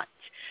want?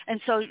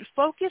 And so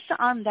focus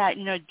on that,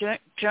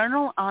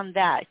 journal on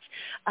that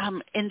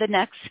in the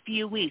next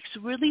few weeks,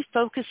 really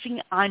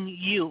focusing on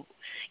you.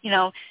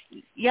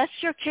 Yes,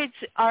 your kids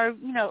are,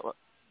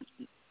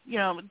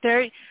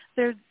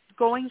 they're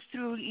going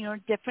through,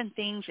 different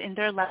things in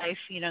their life,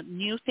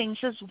 new things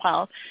as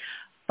well.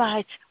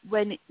 But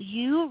when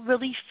you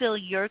really fill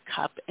your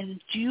cup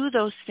and do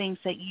those things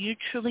that you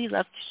truly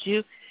love to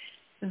do,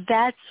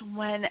 that's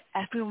when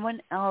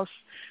everyone else,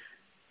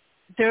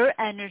 their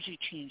energy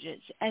changes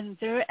and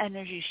their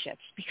energy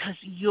shifts because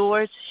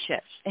yours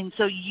shifts. And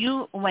so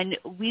when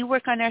we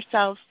work on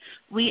ourselves,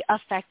 we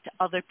affect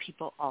other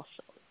people also.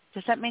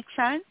 Does that make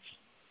sense?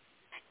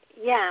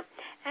 Yeah,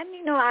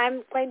 and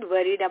I'm quite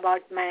worried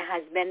about my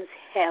husband's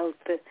health.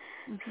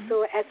 Mm-hmm.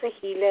 So as a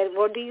healer,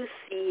 what do you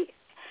see,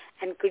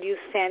 and could you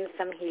send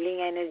some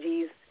healing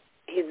energies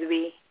his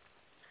way?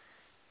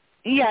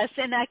 Yes,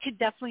 and I could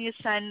definitely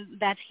send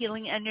that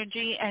healing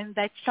energy, and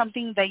that's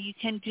something that you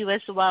can do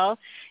as well.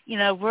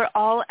 We're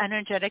all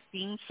energetic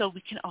beings, so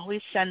we can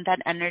always send that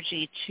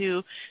energy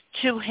to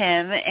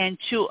him and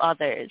to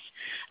others.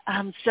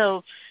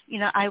 So,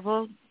 I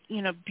will,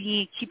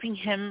 be keeping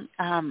him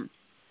and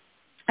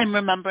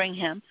remembering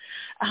him.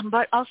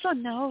 But also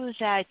know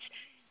that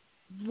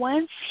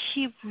once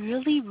he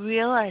really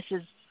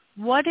realizes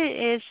what it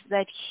is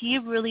that he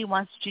really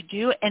wants to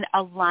do and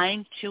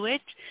align to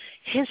it,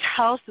 his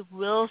health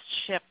will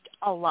shift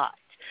a lot.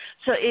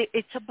 So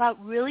it's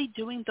about really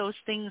doing those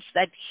things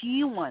that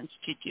he wants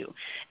to do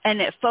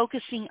and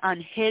focusing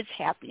on his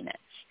happiness,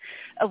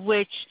 of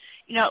which,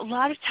 a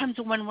lot of times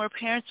when we're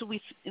parents,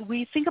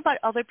 we think about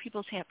other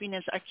people's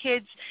happiness, our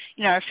kids,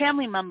 our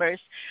family members,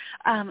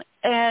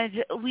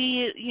 and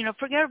we,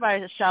 forget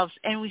about ourselves,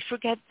 and we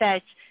forget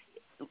that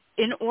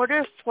in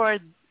order for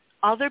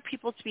other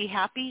people to be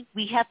happy,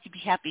 we have to be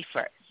happy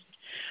first.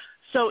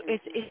 So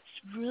it's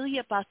really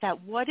about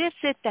that. What is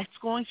it that's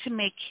going to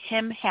make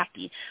him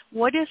happy?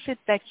 What is it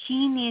that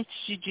he needs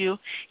to do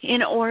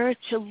in order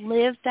to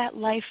live that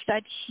life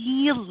that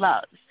he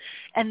loves?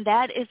 And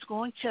that is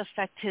going to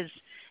affect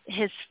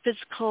his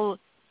physical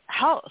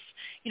health.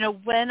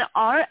 When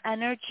our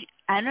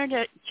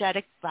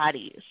energetic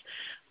bodies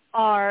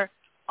are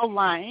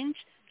aligned,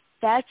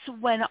 that's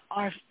when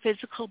our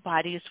physical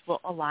bodies will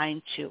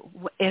align too.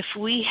 If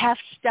we have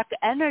stuck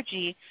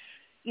energy,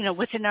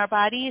 within our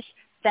bodies,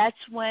 that's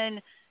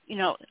when,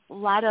 a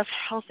lot of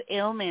health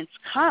ailments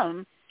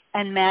come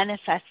and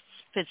manifest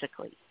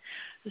physically.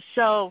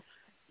 So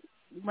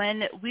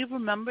when we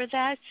remember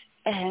that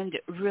and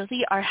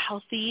really are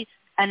healthy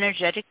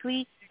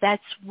energetically,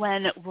 that's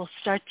when we'll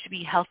start to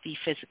be healthy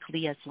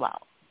physically as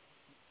well.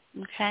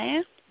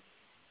 Okay?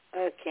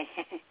 Okay.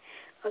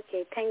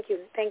 Okay, thank you.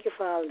 Thank you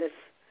for all this.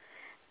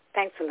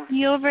 Thanks a lot.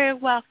 You're very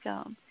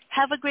welcome.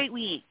 Have a great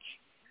week.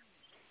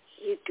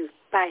 You too.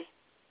 Bye.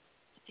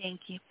 Thank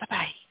you.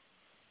 Bye-bye.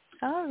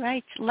 All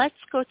right. Let's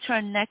go to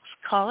our next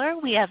caller.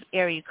 We have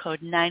area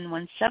code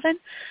 917.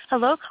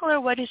 Hello,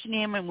 caller. What is your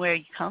name and where are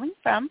you calling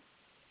from?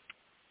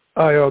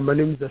 Hi, my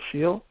name is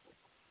Ashil.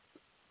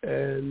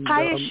 And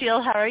hi,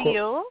 Ashil. How are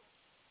you?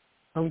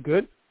 I'm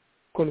good.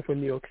 Calling from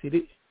New York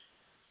City.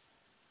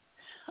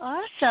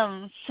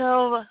 Awesome.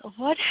 So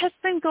what has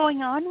been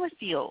going on with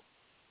you?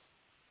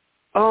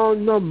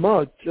 Not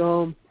much.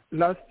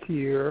 Last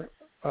year,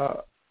 I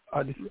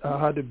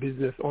had a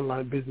business,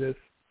 online business,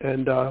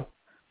 and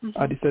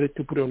I decided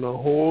to put it on a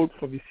hold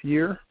for this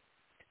year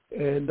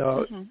and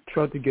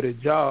try to get a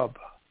job,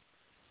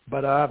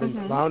 but I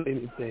haven't found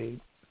anything.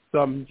 So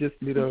I'm just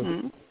a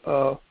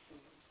little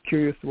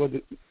curious what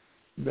the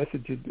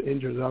messages the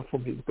angels are for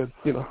me, because,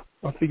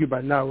 I figured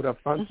by now I would have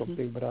found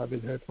something, but I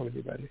haven't heard from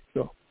anybody.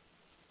 So.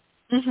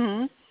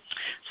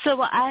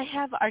 So I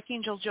have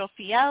Archangel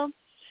Jophiel,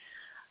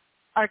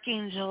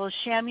 Archangel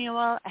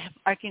Shamuel, I have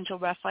Archangel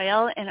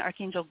Raphael, and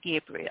Archangel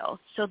Gabriel.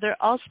 So they're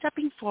all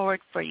stepping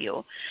forward for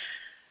you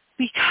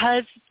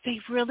because they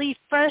really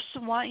first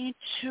want you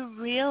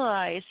to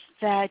realize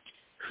that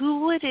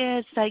who it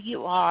is that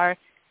you are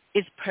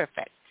is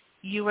perfect.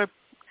 You were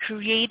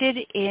created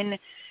in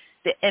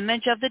the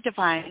image of the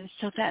divine,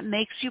 so that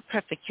makes you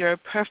perfect. You're a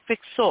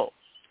perfect soul.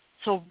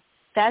 So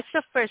that's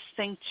the first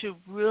thing to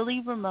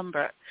really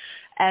remember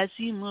as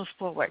you move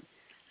forward.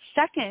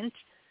 Second,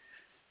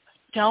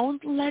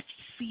 don't let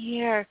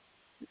fear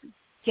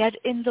get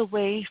in the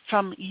way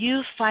from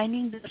you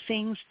finding the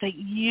things that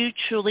you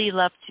truly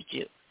love to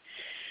do.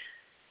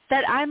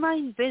 That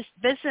online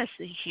business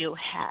that you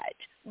had,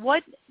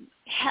 what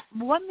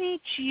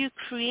made you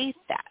create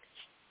that?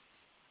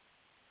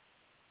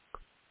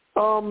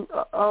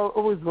 I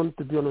always wanted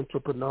to be an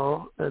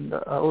entrepreneur, and I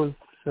always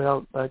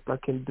felt like I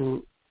can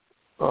do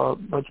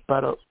much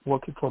better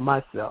working for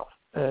myself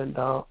and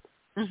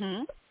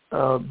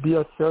be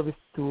of service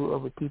to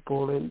other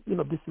people and,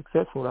 be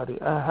successful at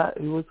it.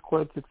 It was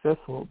quite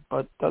successful,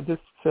 but I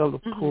just felt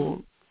to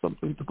pull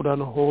something to put on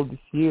a hold this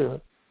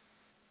year.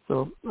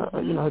 So,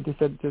 I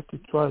decided just to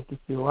try to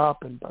see what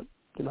happened, but,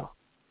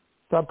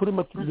 so I'm pretty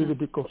much a little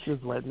bit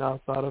confused right now,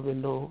 so I don't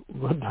even know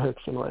what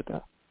direction right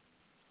now.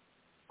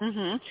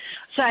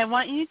 So I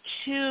want you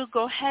to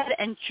go ahead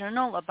and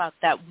journal about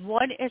that.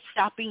 What is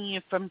stopping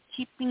you from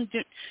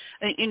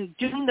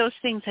doing those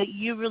things that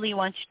you really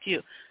want to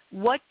do?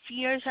 What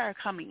fears are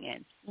coming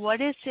in? What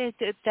is it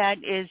that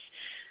is,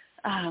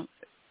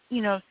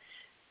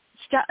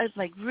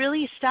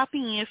 really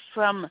stopping you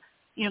from,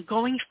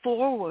 going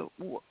forward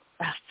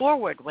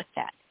with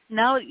that?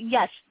 Now,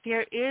 yes,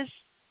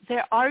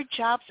 there are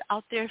jobs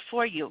out there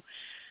for you,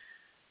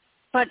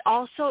 but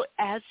also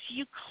as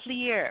you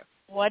clear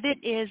what it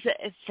is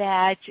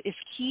that is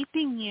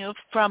keeping you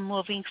from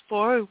moving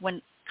forward when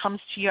it comes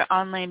to your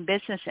online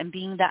business and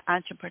being that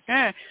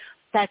entrepreneur,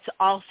 that's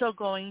also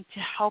going to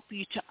help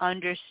you to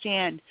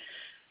understand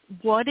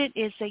what it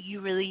is that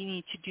you really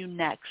need to do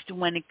next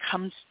when it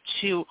comes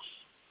to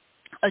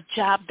a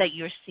job that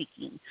you're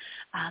seeking,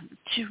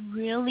 to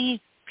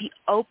really be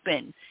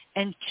open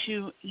and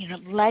to,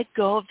 let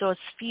go of those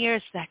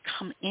fears that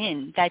come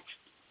in, that's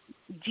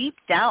deep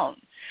down.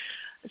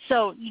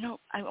 So,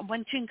 I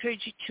want to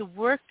encourage you to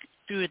work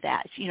through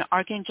that.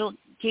 Archangel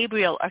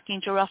Gabriel,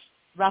 Archangel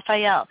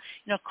Raphael,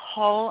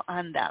 call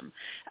on them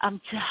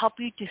to help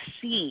you to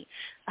see,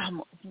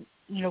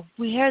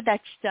 where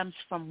that stems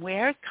from,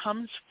 where it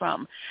comes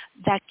from,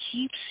 that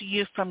keeps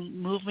you from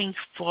moving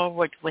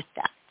forward with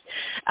that.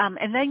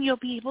 And then you'll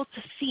be able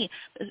to see.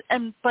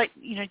 But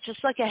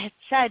just like I had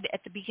said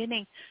at the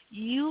beginning,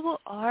 you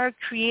are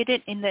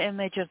created in the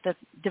image of the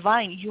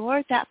divine.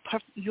 You're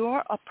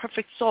you're a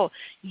perfect soul.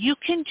 You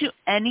can do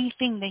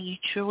anything that you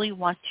truly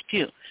want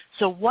to do.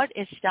 So what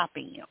is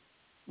stopping you?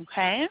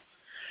 Okay?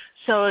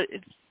 So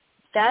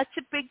that's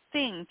a big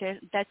thing.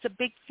 That's a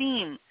big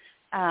theme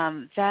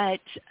that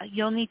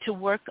you'll need to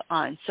work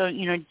on. So,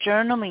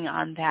 journaling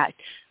on that.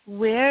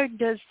 Where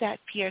does that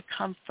fear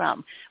come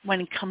from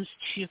when it comes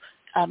to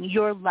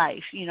your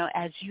life,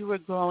 as you were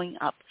growing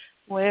up?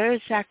 Where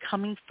is that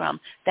coming from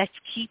that's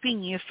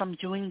keeping you from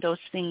doing those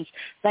things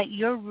that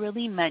you're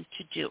really meant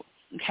to do,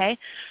 okay?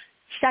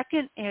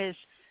 Second is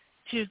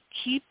to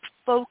keep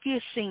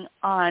focusing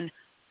on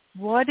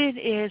what it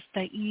is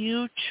that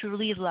you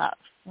truly love.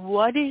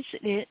 What is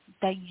it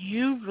that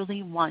you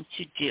really want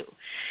to do?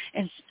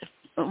 And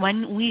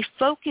when we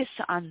focus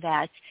on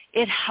that,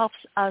 it helps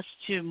us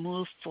to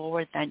move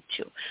forward then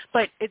too.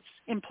 But it's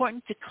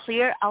important to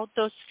clear out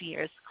those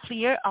fears,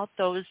 clear out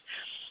that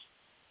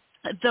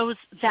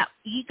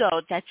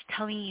ego that's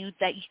telling you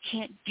that you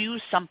can't do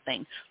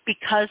something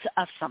because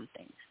of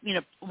something.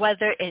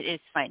 Whether it is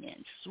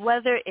finance,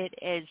 whether it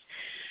is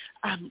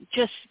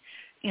just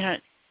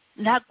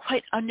not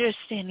quite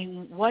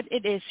understanding what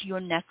it is your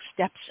next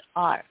steps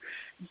are.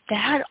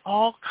 That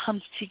all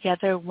comes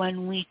together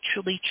when we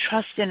truly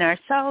trust in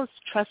ourselves,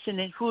 trusting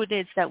in who it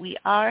is that we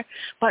are,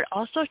 but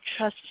also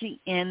trusting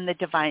in the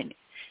divine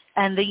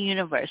and the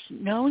universe,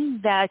 knowing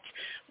that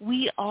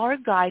we are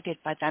guided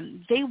by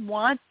them. They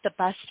want the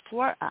best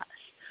for us.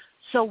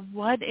 So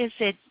what is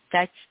it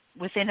that's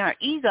within our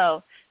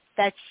ego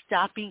that's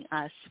stopping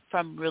us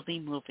from really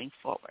moving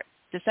forward?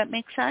 Does that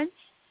make sense?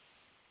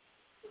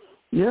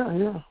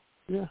 Yeah.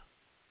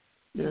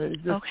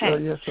 It's just,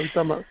 okay.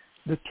 Sometimes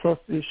the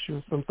trust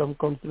issue sometimes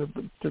comes to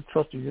the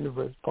trust the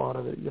universe part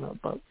of it,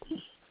 but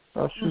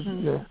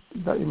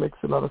that it makes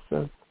a lot of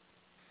sense.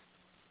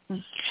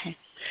 Okay.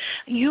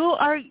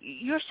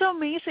 You're so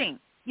amazing.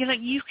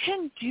 You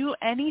can do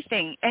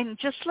anything. And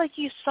just like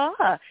you saw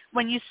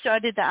when you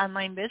started the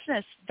online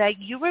business, that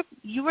you were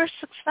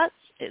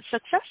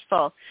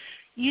successful.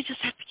 You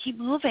just have to keep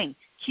moving,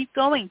 keep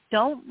going.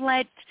 Don't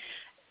let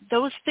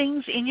those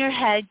things in your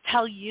head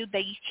tell you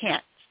that you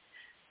can't,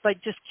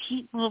 but just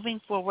keep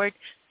moving forward.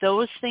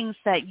 Those things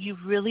that you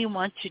really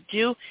want to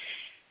do,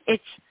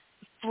 it's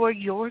for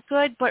your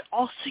good, but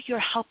also you're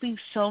helping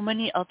so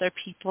many other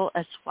people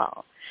as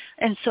well.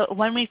 And so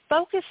when we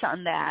focus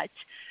on that,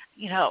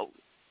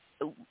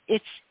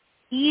 it's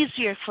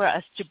easier for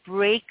us to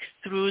break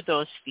through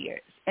those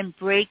fears and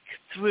break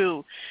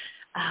through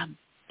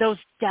those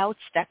doubts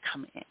that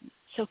come in.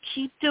 So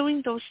keep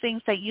doing those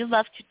things that you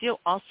love to do.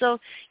 Also,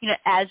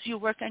 as you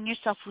work on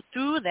yourself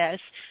through this,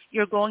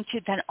 you're going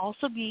to then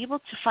also be able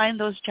to find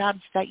those jobs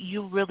that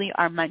you really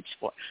are meant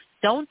for.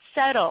 Don't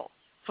settle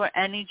for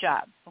any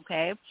job,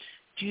 okay?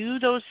 Do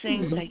those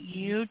things that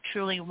you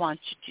truly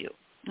want to do,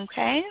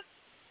 okay?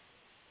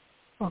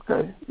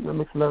 Okay, that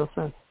makes a lot of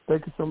sense.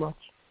 Thank you so much.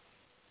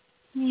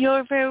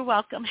 You're very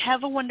welcome.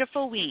 Have a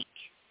wonderful week.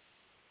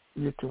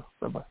 You too.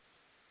 Bye-bye.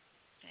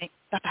 Okay,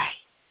 bye-bye.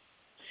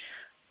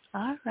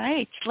 All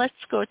right, let's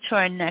go to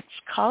our next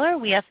caller.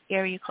 We have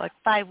area code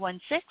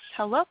 516.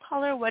 Hello,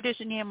 caller. What is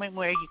your name and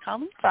where are you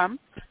calling from?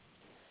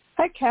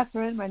 Hi,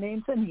 Catherine. My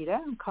name's Anita.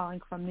 I'm calling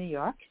from New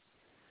York.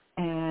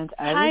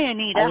 Hi,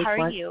 Anita. How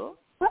are you?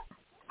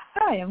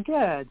 Hi, I'm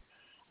good.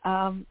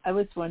 I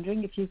was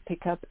wondering if you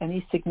pick up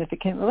any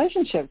significant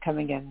relationship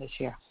coming in this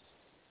year.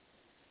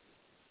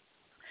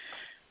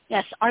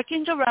 Yes,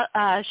 Archangel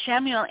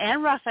Samuel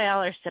and Raphael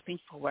are stepping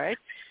forward,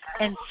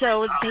 and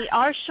so they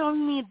are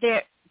showing me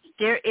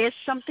there is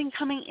something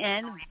coming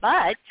in,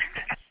 but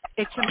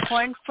it's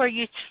important for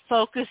you to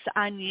focus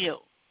on you,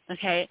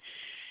 okay?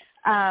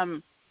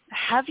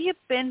 Have you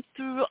been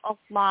through a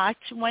lot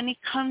when it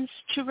comes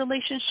to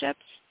relationships?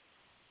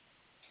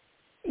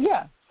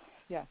 Yes,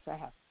 I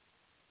have.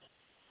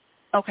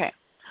 Okay.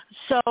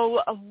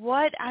 So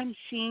what I'm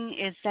seeing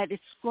is that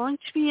it's going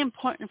to be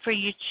important for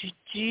you to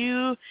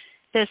do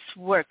this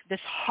work, this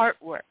heart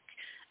work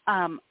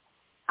on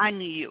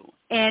you.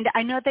 And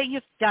I know that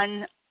you've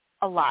done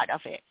a lot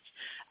of it.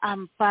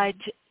 But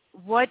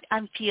what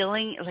I'm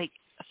feeling like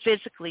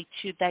physically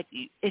too, that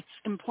it's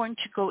important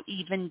to go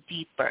even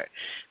deeper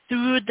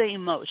through the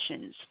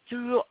emotions,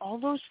 through all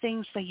those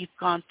things that you've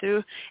gone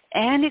through,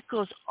 and it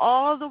goes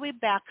all the way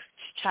back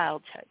to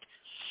childhood.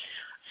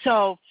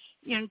 So,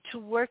 to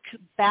work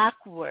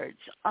backwards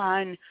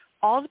on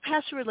all the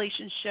past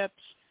relationships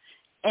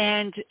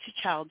and to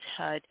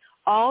childhood,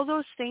 all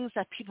those things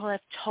that people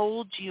have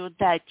told you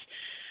that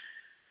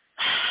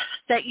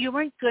you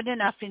weren't good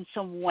enough in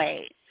some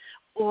way,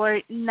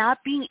 or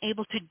not being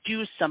able to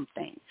do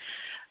something,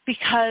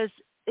 because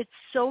it's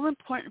so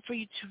important for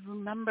you to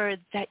remember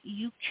that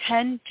you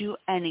can do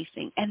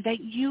anything, and that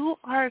you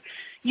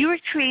were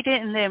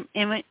created in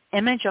the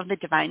image of the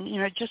divine.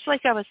 Just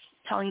like I was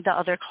telling the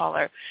other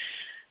caller,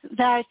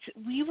 that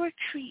we were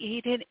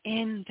created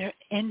in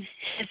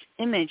his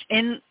image,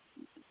 in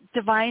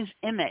divine's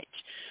image.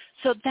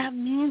 So that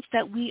means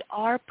that we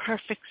are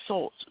perfect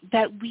souls,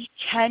 that we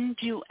can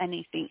do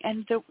anything,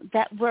 and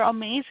that we're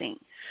amazing.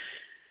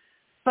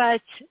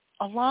 But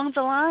along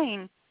the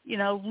line,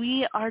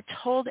 we are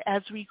told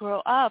as we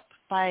grow up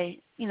by,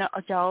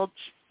 adults,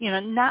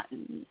 not,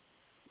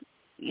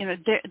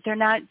 they're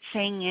not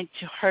saying it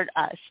to hurt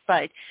us,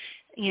 but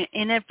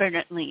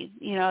inadvertently,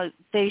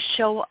 they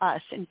show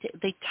us and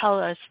they tell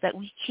us that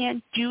we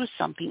can't do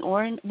something,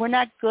 or we're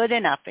not good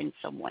enough in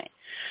some way.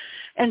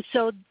 And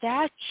so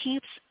that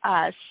keeps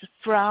us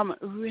from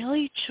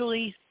really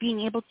truly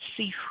being able to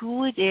see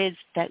who it is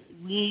that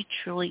we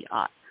truly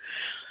are.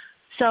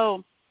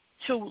 So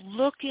to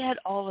look at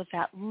all of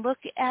that, look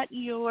at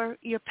your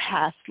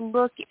past,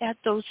 look at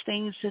those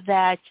things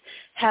that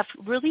have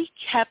really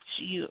kept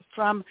you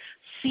from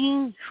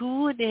seeing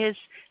who it is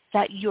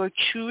that your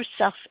true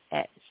self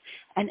is.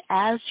 And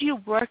as you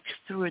work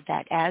through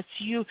that, as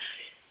you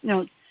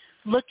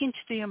look into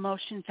the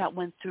emotions that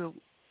went through,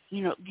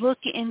 look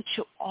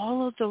into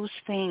all of those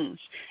things,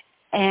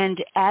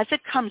 and as it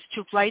comes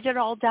to write it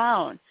all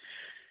down,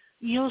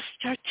 you'll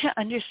start to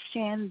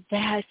understand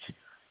that.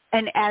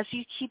 And as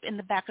you keep in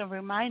the back of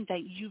your mind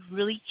that you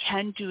really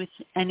can do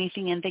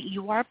anything and that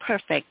you are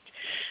perfect,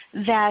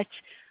 that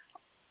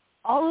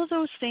all of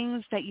those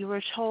things that you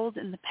were told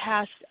in the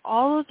past,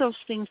 all of those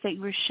things that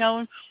you were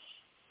shown,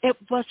 it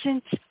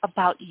wasn't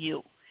about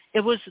you.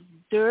 It was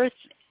those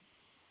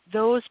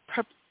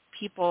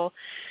people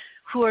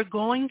who are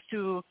going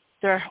through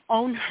their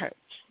own hurts,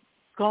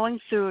 going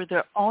through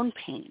their own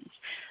pains,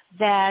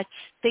 that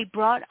they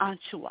brought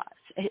onto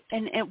us,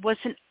 and it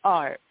wasn't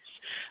ours.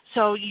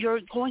 So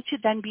you're going to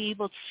then be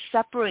able to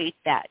separate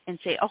that and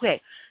say,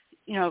 okay,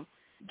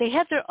 they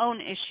had their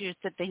own issues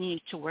that they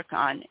needed to work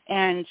on,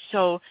 and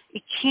so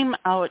it came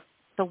out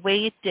the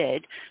way it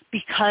did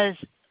because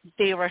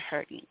they were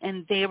hurting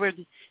and they were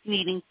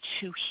needing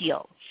to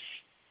heal.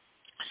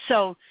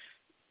 So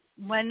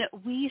when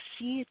we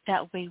see it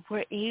that way,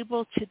 we're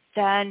able to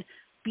then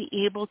be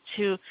able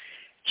to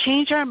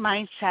change our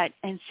mindset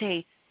and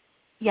say,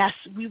 yes,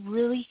 we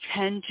really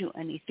can do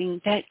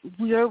anything, that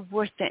we're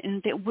worth it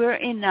and that we're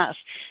enough,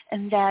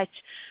 and that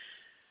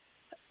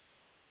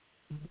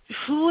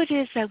who it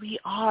is that we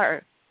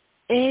are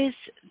is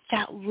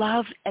that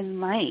love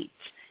and light.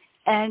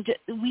 And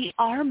we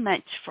are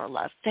meant for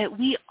love, that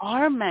we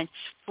are meant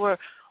for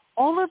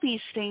all of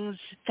these things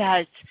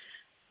that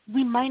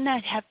we might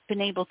not have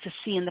been able to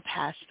see in the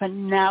past, but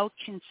now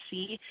can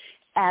see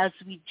as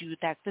we do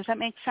that. Does that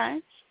make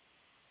sense?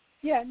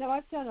 Yeah, no,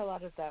 I've done a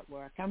lot of that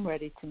work. I'm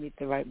ready to meet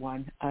the right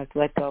one. I've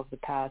let go of the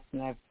past,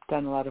 and I've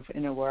done a lot of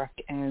inner work,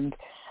 and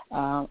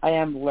I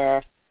am aware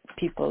of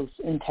people's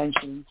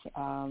intentions.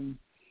 I'm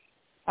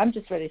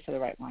just ready for the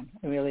right one.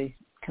 I'm really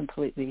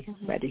completely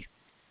ready.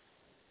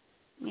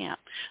 Yeah.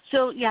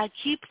 So,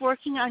 keep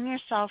working on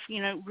yourself,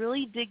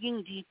 really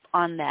digging deep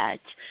on that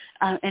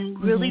and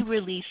really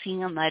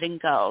releasing and letting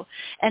go.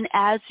 And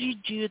as you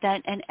do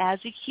that and as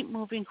you keep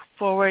moving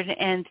forward,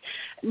 and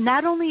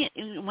not only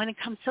when it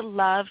comes to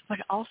love, but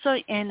also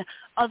in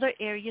other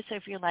areas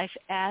of your life,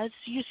 as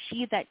you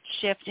see that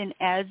shift and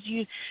as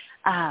you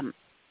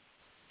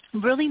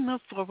really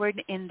move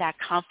forward in that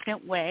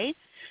confident way,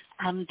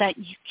 that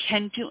you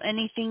can do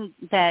anything,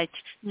 that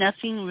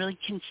nothing really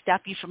can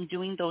stop you from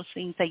doing those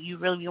things that you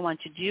really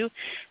want to do,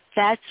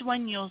 that's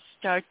when you'll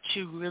start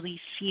to really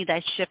see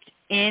that shift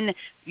in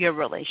your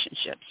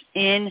relationships,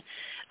 in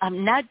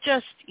not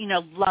just,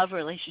 love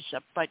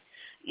relationship, but,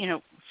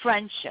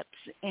 friendships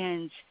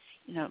and,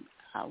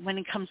 when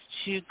it comes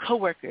to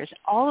coworkers,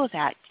 all of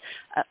that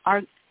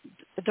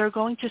they're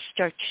going to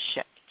start to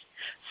shift.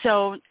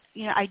 So,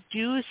 I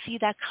do see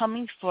that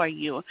coming for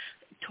you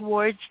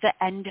towards the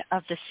end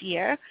of this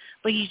year,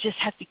 but you just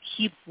have to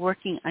keep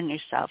working on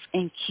yourself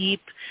and keep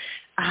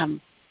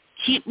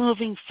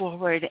moving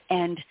forward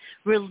and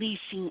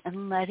releasing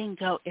and letting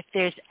go. If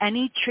there's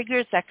any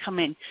triggers that come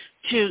in,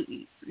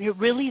 to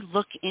really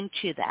look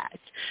into that,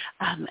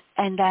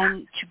 and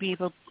then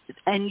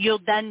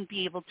you'll then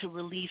be able to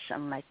release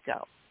and let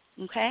go.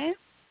 Okay?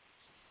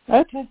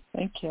 Okay,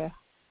 thank you.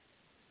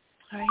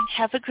 All right.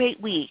 Have a great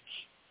week.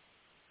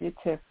 You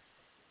too.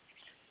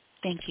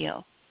 Thank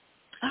you.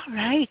 All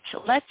right,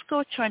 so let's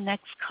go to our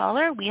next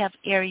caller. We have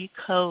area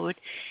code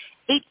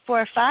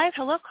 845.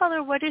 Hello,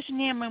 caller. What is your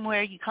name and where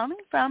are you calling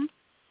from?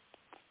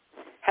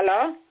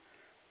 Hello?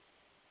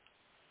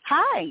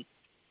 Hi.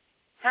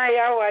 Hi,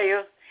 how are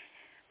you?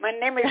 My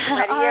name is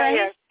Maria.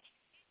 Right.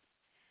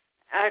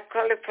 I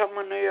call it from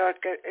New York.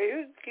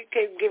 You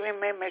keep giving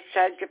me a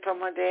message from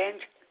the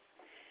angel.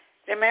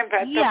 Remember,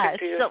 I talked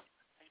to you.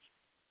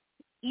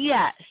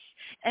 Yes.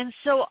 And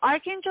so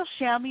Archangel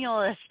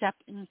Samuel is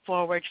stepping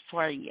forward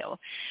for you.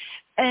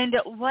 And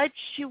what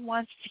she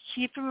wants to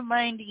keep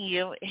reminding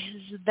you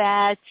is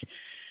that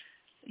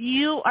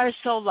you are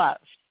so loved,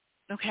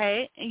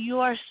 okay? You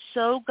are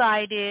so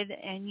guided,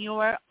 and you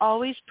are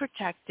always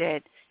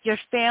protected. Your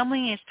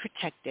family is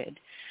protected.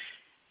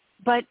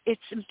 But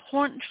it's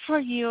important for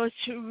you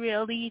to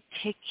really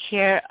take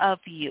care of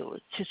you,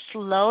 to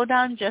slow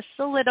down just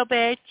a little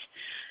bit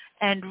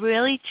and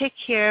really take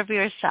care of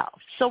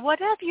yourself. So what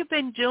have you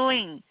been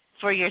doing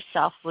for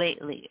yourself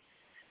lately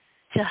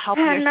to help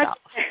yourself?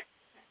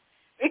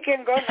 We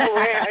can go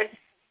nowhere.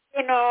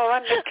 You know, I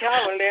want to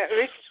travel.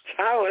 We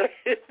travel.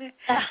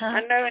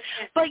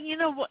 But you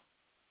know what?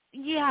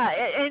 Yeah,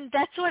 and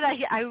that's what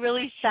I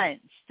really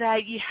sense,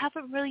 that you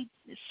haven't really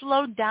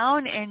slowed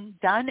down and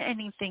done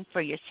anything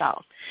for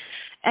yourself.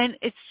 And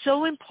it's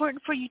so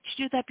important for you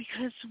to do that,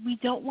 because we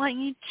don't want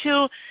you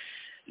to,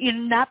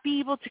 not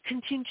be able to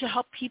continue to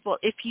help people.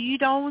 If you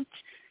don't,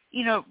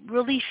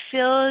 really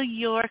fill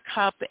your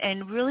cup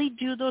and really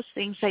do those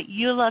things that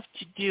you love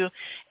to do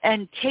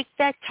and take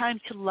that time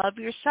to love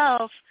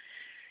yourself,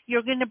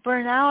 you're going to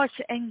burn out,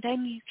 and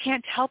then you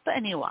can't help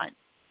anyone.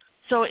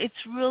 So it's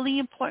really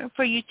important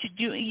for you to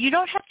do. You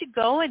don't have to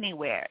go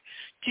anywhere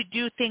to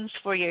do things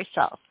for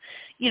yourself.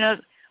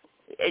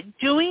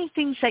 Doing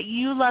things that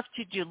you love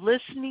to do,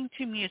 listening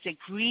to music,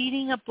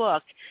 reading a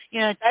book,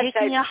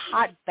 taking a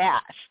hot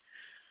bath.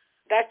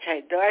 That's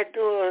I do. I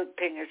do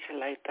things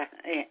like that.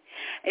 Yeah.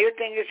 You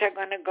think I'm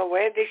going to go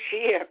away this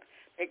year?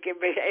 I can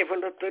be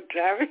able to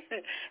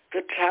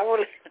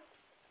travel.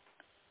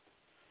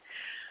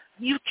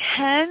 You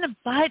can,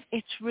 but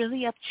it's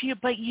really up to you.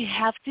 But you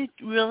have to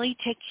really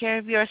take care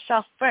of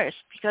yourself first,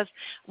 because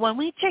when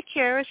we take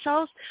care of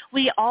ourselves,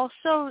 we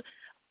also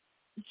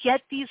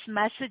get these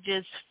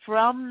messages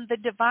from the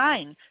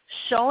divine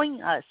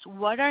showing us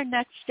what our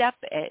next step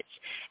is,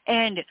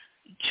 and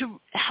to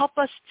help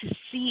us to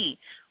see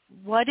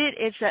what it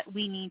is that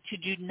we need to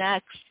do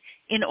next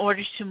in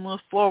order to move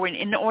forward,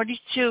 in order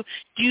to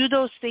do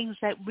those things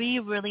that we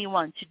really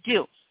want to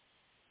do.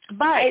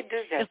 But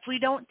if we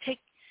don't take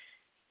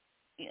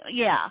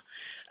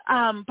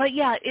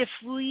if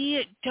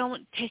we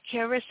don't take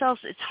care of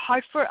ourselves, it's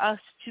hard for us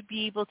to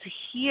be able to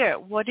hear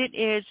what it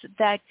is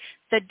that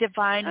the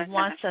divine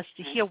wants us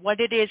to hear,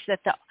 what it is that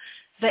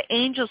the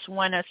angels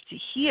want us to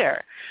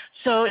hear.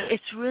 So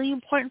it's really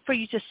important for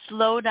you to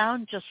slow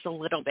down just a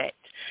little bit,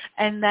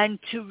 and then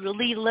to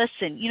really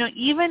listen.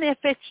 Even if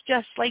it's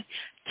just like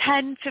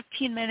 10,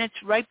 15 minutes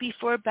right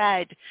before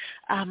bed,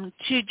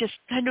 to just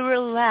kind of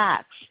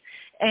relax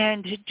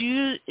and to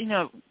do,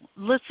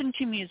 listen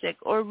to music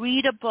or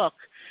read a book,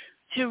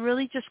 to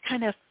really just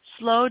kind of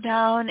slow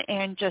down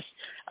and just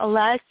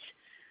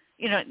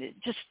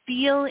just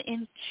feel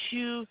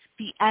into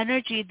the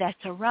energy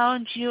that's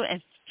around you,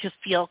 and to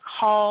feel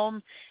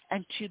calm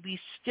and to be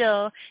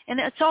still. And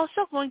it's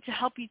also going to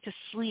help you to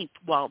sleep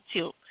well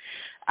too.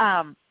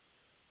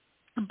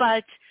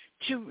 But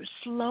to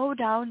slow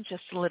down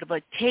just a little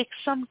bit, take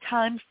some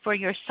time for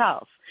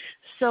yourself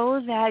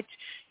so that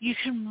you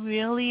can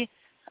really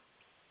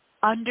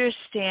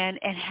understand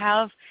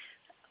and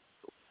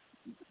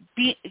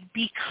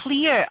be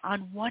clear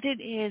on what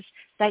it is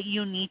that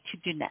you need to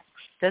do next.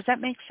 Does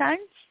that make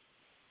sense?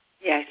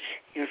 Yes,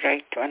 you're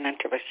right,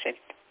 100%.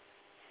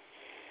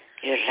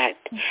 You're right.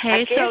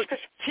 Okay, so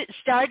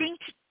starting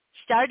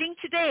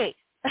today,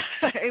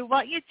 I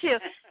want you to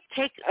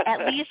take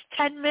at least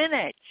 10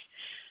 minutes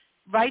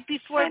right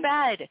before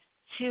bed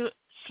to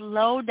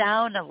slow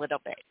down a little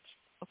bit,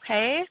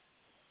 okay?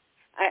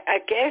 I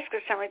can ask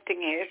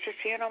something else, if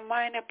you don't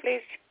mind,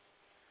 please.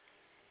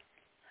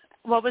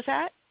 What was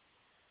that?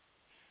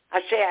 I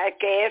say I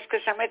can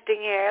ask something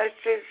else,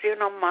 if you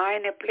don't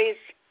mind, please.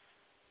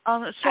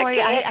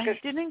 Sorry, I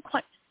didn't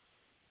quite.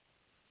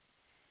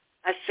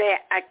 I say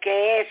I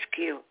can ask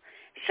you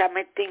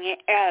something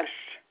else,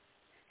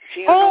 if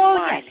you don't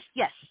mind.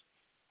 Yes.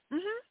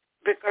 Mm-hmm.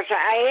 Because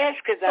I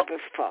asked that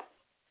before.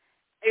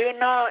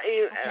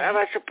 I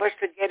was supposed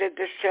to get it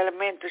this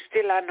element,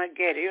 still I'm not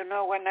get it. You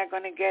know when I'm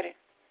going to get it?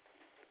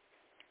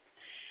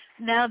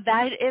 Now,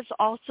 that is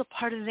also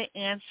part of the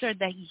answer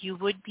that you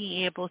would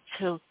be able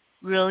to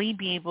really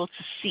be able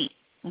to see,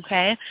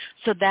 okay?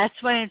 So that's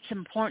why it's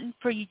important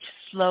for you to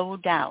slow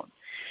down.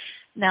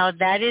 Now,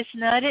 that is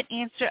not an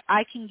answer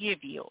I can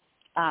give you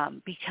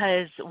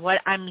because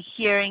what I'm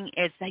hearing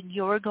is that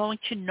you're going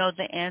to know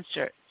the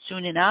answer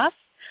soon enough,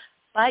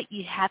 but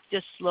you have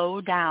to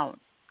slow down,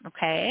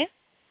 okay?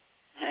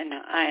 I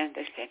know, I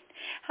understand.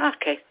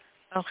 Okay.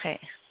 Okay.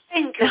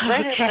 Thank you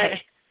very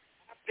much.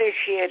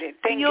 Appreciate it.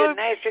 Thank you.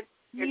 Nice to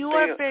you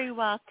are very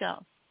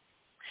welcome.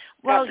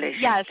 Well,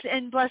 yes,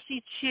 and bless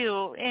you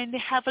too, and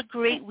have a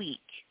great week.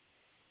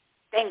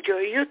 Thank you.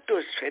 You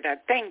too, sweetheart.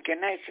 Thank you.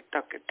 Nice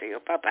talking to you.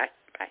 Bye-bye.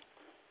 Bye.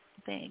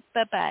 Thanks.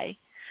 Bye-bye.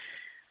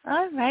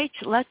 All right,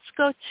 let's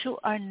go to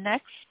our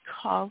next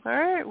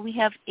caller. We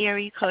have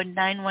area code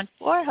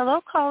 914.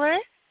 Hello, caller.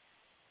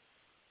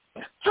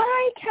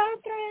 Hi,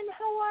 Catherine.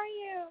 How are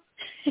you?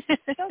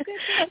 So good to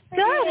hear from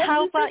Good. you.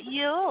 How about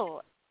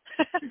you?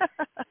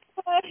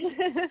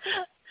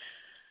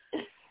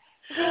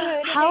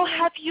 Good. How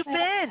have you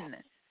been?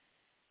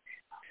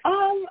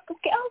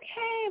 Okay.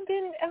 I've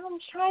been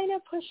trying to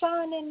push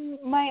on in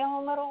my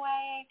own little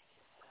way.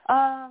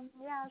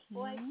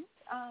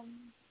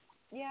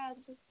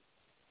 Just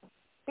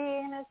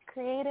being as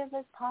creative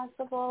as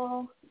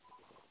possible.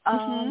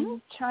 Trying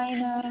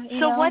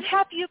to. What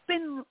have you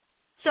been?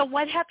 So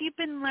what have you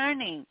been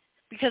learning?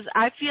 Because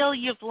I feel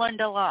you've learned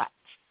a lot.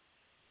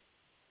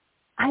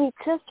 I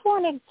just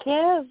want to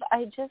give.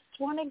 I just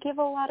want to give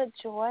a lot of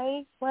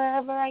joy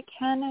wherever I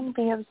can and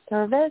be of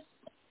service.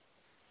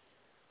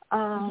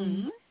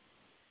 It's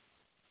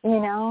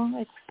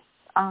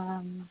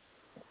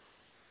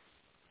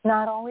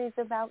not always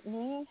about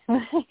me,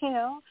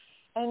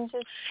 and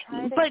just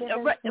try to But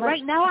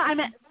right now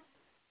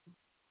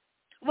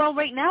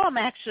I'm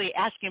actually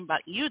asking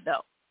about you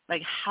though.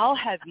 Like, how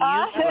have you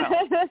grown?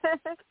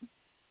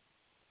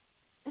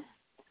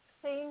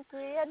 Thank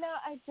you.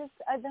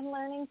 I've been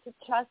learning to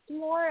trust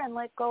more and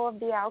let go of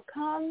the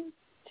outcome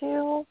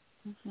too.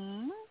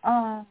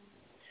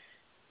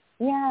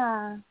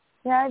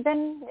 I've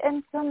been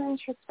in some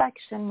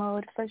introspection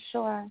mode for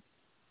sure.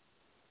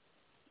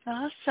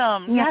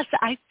 Awesome. Yes,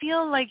 I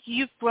feel like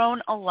you've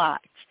grown a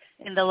lot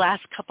in the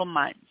last couple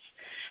months,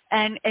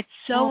 and it's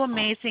so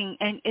amazing,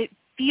 and it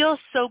feels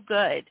so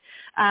good.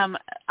 I'm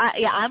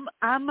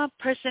a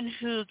person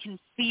who can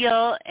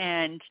feel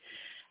and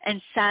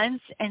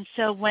sense, and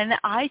so when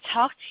I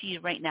talk to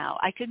you right now,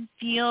 I can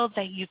feel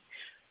that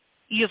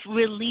you've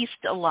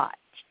released a lot.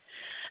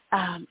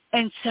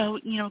 And so,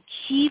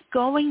 keep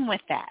going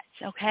with that,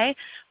 okay?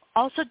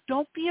 Also,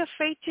 don't be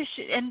afraid to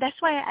and that's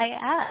why I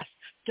asked,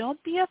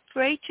 don't be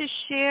afraid to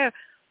share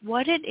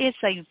what it is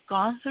that you've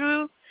gone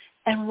through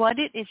and what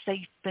it is that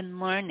you've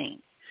been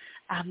learning.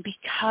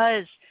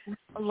 Because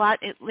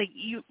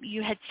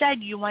you had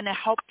said you want to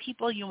help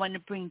people, you want to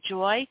bring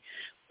joy.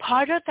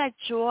 Part of that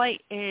joy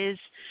is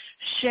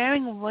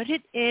sharing what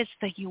it is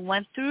that you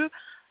went through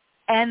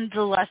and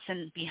the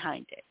lesson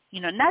behind it.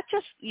 Not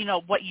just,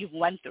 what you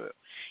went through,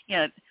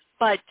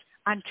 but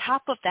on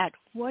top of that,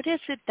 what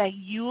is it that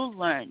you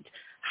learned?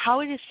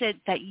 How is it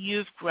that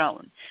you've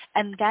grown?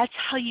 And that's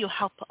how you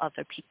help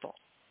other people.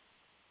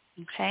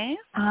 Okay?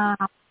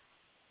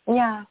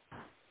 Yeah.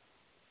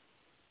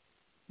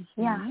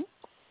 Yeah.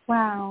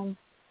 Wow.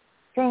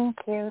 Thank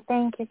you.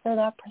 Thank you for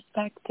that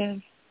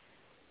perspective.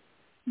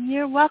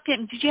 You're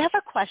welcome. Did you have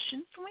a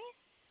question for me?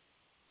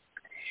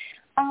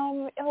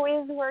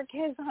 Always work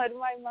is on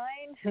my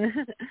mind.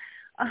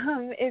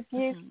 If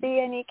you see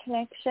any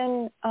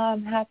connection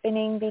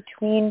happening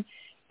between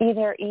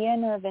either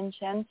Ian or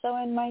Vincenzo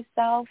and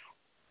myself,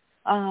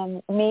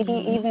 maybe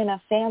even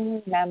a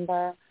family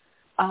member,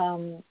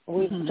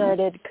 we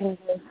started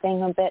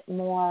conversing a bit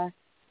more.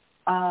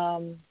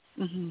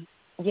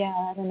 Yeah,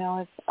 I don't know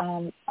if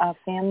a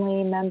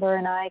family member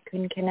and I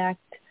can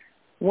connect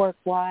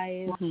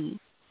work-wise.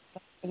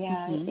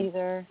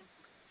 Either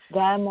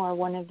them or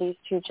one of these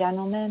two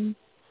gentlemen.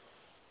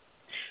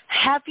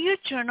 Have you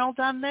journaled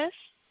on this?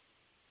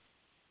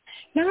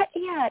 Not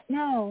yet,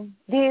 no.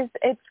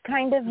 It's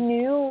kind of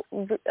new,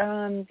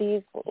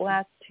 these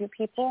last two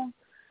people.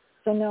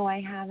 So, no, I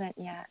haven't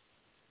yet.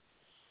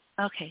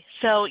 Okay.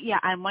 So,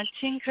 I want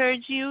to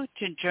encourage you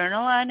to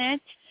journal on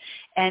it.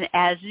 And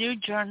as you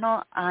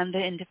journal on the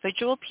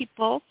individual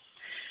people,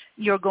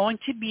 you're going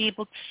to be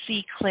able to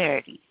see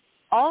clarity.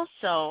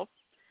 Also,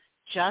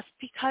 just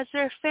because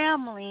they're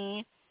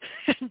family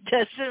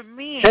doesn't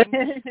mean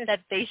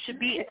that they should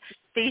be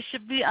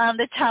on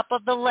the top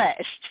of the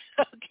list.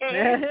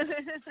 Okay?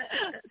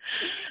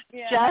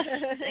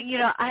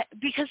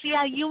 Because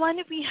you want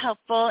to be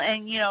helpful,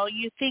 and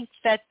you think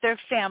that they're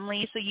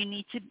family, so you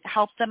need to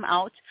help them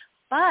out,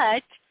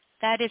 but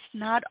that is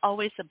not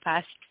always the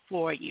best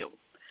for you.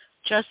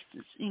 Just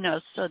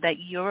so that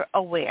you're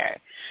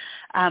aware.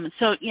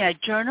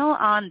 Journal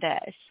on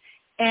this.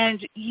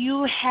 And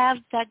you have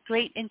that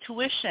great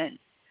intuition.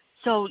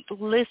 So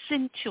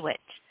listen to it.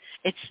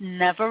 It's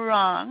never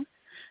wrong.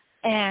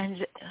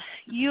 And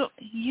you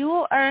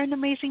are an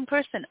amazing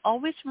person.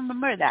 Always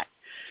remember that.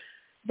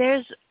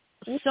 There's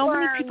so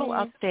many people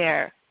out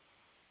there.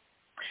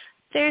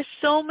 There's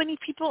so many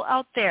people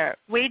out there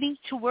waiting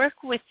to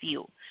work with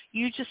you.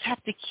 You just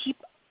have to keep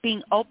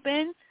being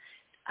open,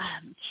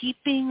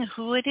 keeping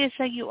who it is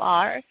that you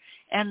are,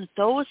 and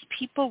those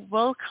people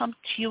will come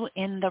to you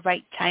in the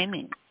right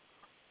timing.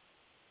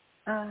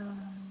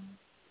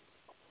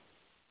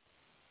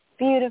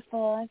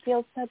 Beautiful. I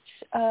feel such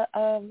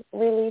a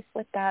relief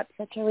with that,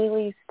 such a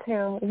release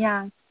too.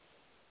 Yeah.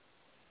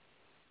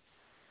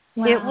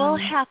 Wow. It will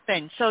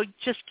happen. So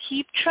just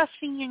keep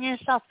trusting in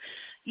yourself.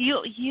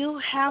 You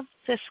have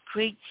this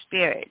great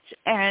spirit,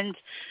 and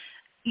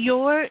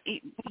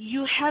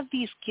you have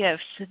these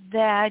gifts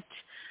that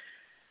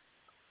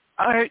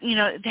are,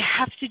 they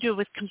have to do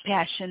with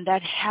compassion.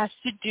 That has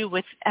to do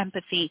with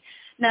empathy.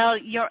 Now,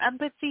 your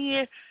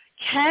empathy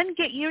can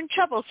get you in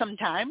trouble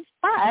sometimes,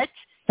 but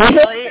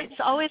it's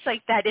always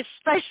like that,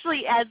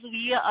 especially as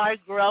we are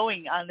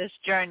growing on this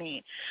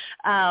journey.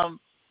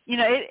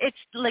 It's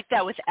like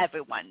that with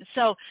everyone.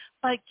 So,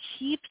 but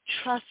keep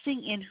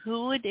trusting in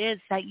who it is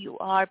that you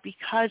are,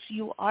 because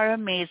you are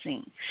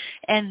amazing,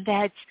 and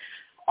that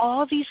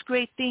all these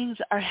great things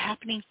are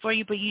happening for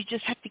you, but you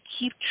just have to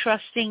keep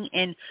trusting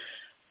in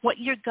what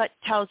your gut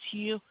tells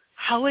you,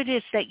 how it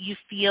is that you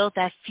feel.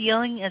 That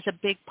feeling is a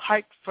big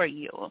part for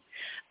you.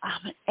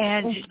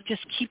 And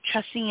just keep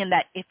trusting in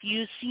that. If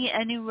you see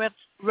any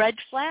red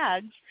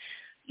flags,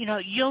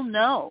 you'll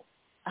know.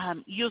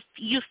 You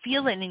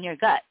feel it in your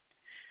gut.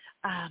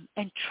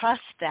 And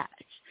trust that.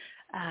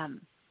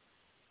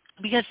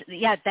 Because,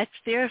 that's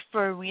there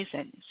for a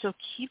reason. So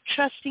keep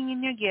trusting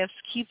in your gifts.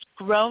 Keep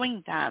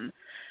growing them.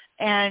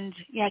 And,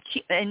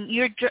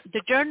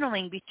 the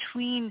journaling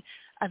between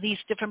these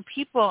different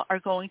people are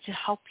going to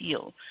help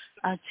you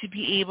to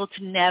be able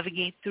to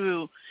navigate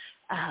through.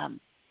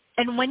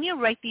 And when you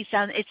write these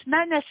down, it's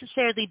not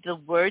necessarily the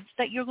words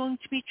that you're going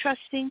to be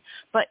trusting,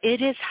 but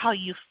it is how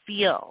you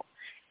feel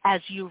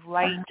as you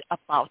write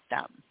about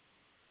them.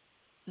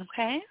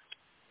 Okay?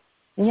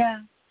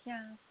 Yeah.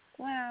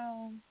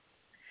 Wow.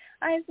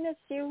 I've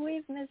missed you.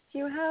 We've missed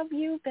you. How have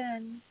you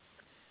been?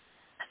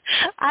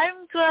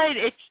 I'm good.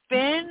 It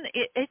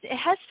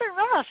has been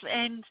rough,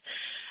 and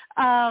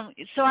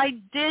so I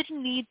did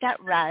need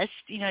that rest,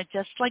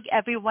 just like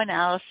everyone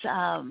else.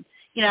 I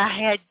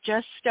had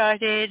just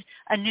started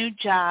a new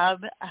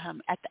job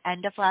at the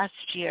end of last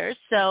year,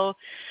 so,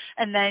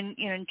 and then,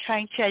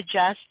 trying to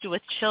adjust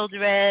with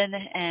children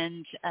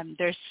and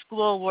their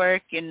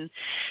schoolwork and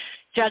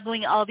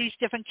juggling all these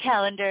different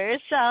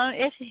calendars.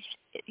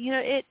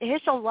 It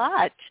is a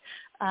lot.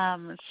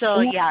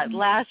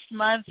 Last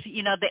month,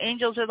 the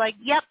angels are like,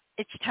 yep,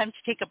 it's time to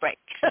take a break.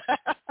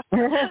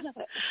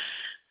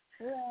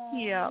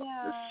 Yeah.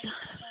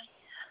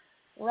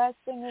 Rest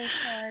and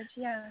recharge.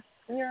 Yeah,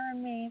 you're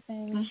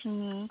amazing.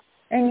 Mm-hmm.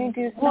 And you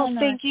do so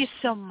much. Thank you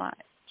so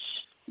much.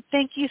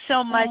 Thank you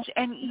so much.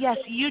 And yes,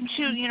 you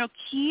too,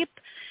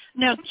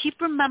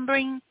 keep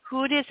remembering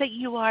who it is that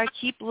you are.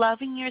 Keep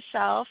loving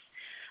yourself.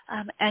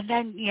 And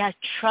then,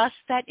 trust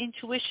that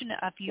intuition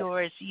of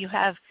yours. You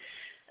have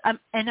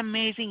an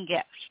amazing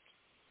gift.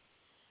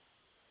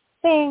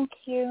 Thank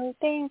you.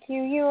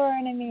 You are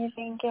an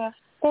amazing gift.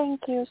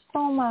 Thank you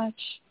so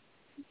much.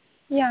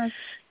 Yes.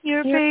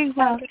 You're very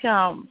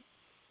welcome.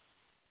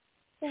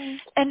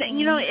 Thank And,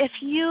 you. if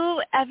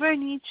you ever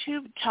need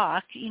to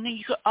talk,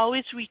 you could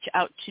always reach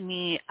out to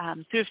me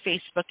through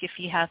Facebook if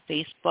you have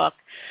Facebook.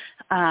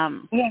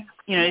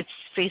 It's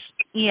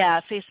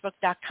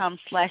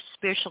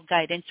Facebook.com/Spiritual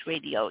Guidance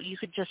Radio. You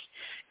could just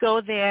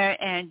go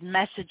there and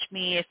message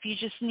me if you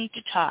just need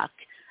to talk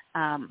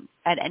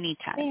at any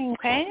time.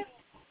 Okay?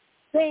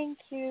 Thank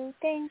you.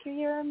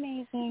 You're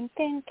amazing.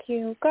 Thank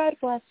you. God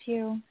bless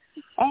you.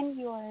 And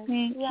yours.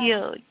 Thank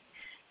you.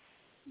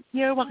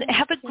 You're welcome.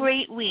 Have a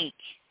great week.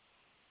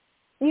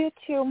 You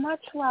too. Much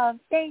love.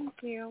 Thank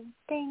you.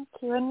 And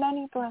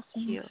many blessings.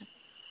 Thank you.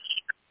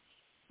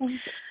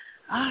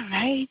 All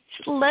right.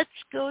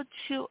 Let's go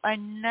to our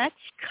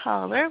next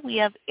caller. We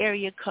have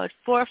area code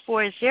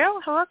 440.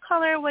 Hello,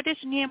 caller. What is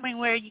your name and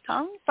where are you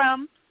calling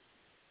from?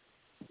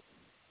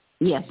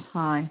 Yes.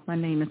 Hi. My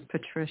name is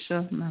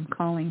Patricia, and I'm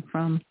calling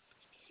from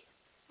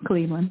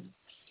Cleveland.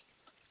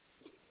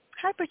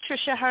 Hi,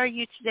 Patricia. How are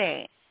you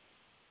today?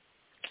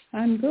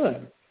 I'm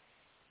good.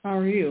 How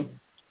are you?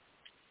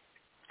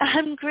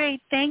 I'm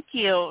great. Thank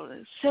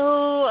you.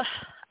 So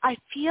I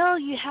feel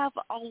you have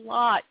a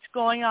lot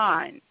going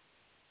on.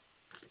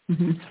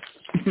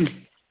 Mm-hmm.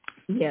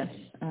 Yes.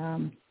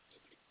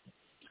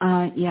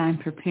 I'm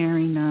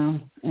preparing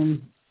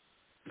and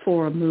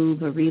for a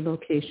move, a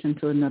relocation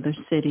to another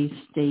city,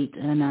 state,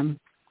 and I'm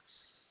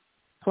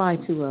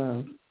applied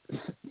to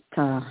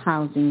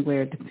housing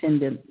where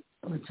dependent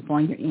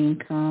upon your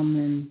income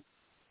and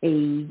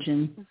age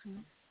and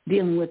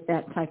dealing with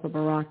that type of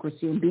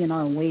bureaucracy and being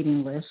on a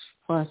waiting list,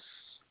 plus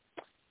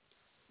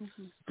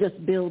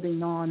just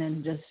building on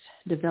and just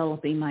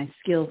developing my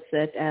skill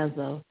set as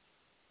a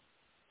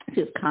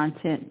just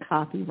content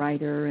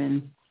copywriter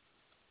and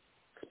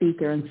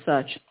speaker and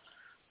such.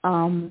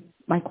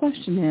 My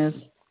question is,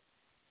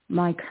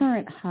 my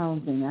current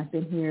housing, I've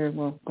been here,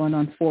 going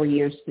on 4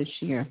 years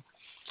this year,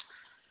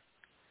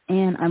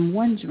 and I'm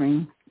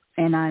wondering,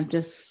 and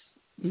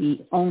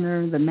the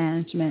owner, the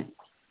management,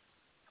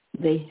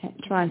 they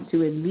tried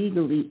to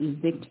illegally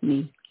evict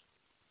me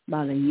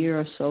about a year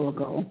or so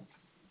ago,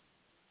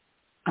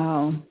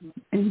 and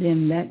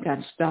then that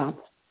got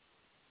stopped.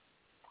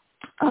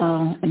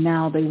 And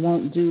now they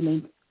won't do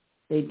me.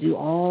 They do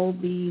all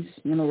these,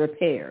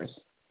 repairs,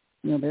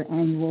 their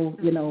annual,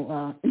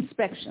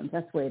 inspections.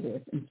 That's what it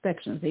is,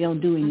 inspections. They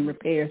don't do any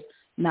repairs,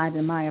 not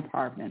in my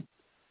apartment.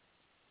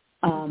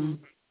 And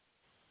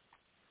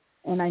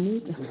I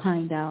need to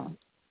find out,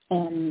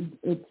 and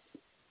it's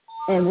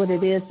And what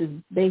it is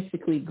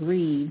basically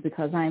greed,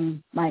 because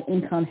my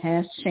income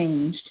has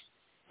changed,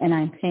 and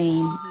I'm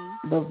paying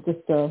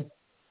just a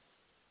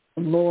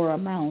lower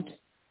amount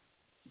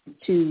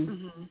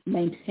to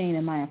maintain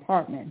in my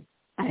apartment.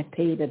 I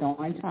paid it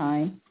on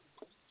time,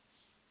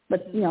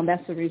 but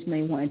that's the reason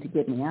they wanted to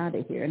get me out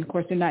of here. And of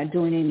course, they're not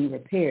doing any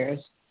repairs.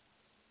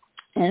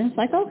 And it's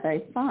like,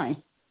 okay,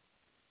 fine.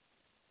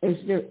 Is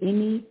there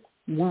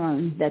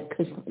anyone that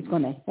is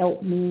going to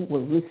help me,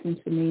 will listen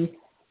to me,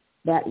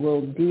 that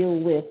will deal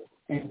with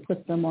and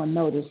put them on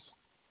notice,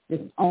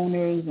 these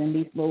owners and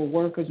these little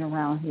workers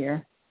around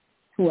here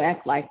who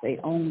act like they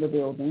own the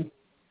building?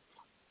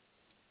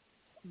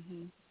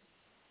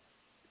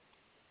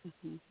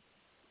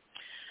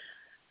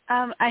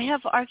 I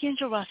have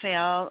Archangel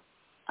Raphael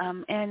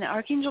and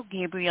Archangel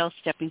Gabriel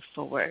stepping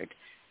forward.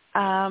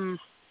 How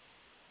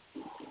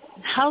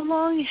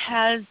long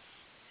has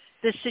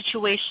the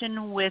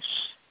situation with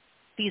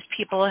these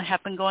people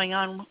have been going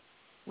on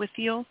with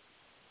you?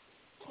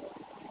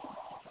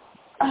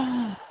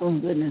 Oh,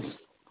 goodness.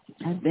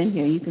 I've been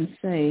here, you can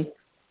say,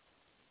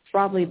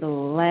 probably the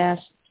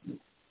last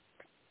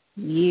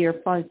year.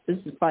 This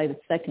is probably the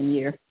second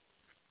year.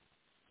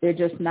 They're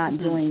just not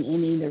doing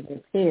any of the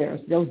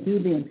repairs. They'll do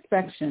the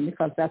inspection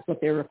because that's what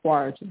they're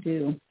required to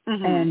do.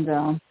 And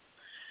then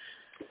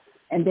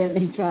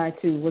they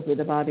tried to, was it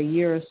about a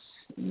year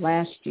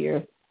last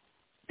year,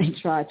 they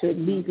tried to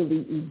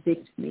legally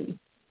evict me.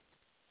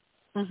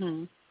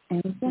 And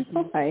it's like,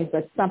 okay,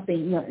 but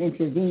something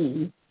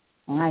intervened.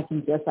 And I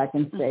can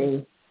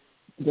say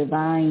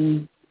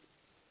divine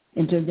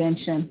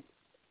intervention.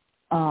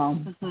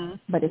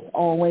 But it's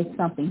always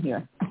something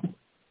here.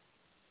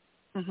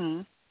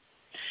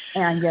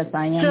 And yes,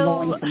 I am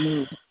going to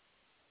move.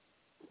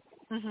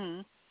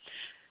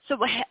 So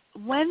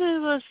when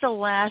was the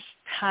last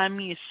time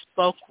you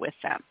spoke with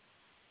them?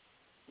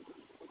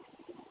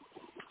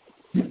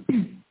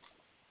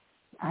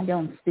 I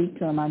don't speak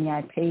to them. I mean,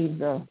 I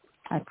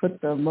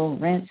put the little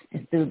rent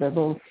through the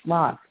little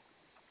slot.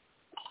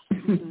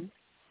 And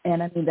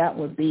I mean, that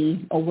would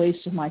be a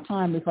waste of my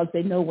time because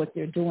they know what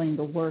they're doing,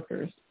 the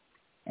workers.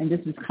 And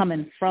this is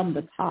coming from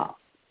the top,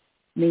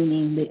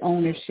 meaning the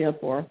ownership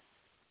or,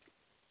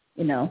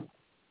 and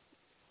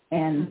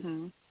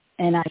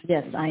I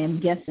am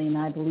guessing,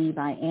 I believe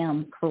I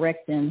am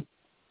correct in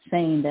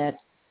saying that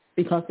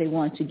because they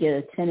want to get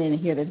a tenant in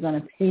here, they're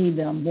going to pay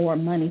them more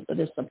money for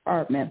this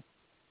apartment,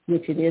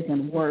 which it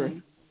isn't worth.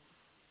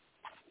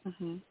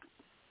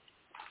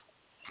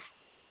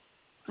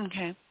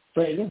 Okay.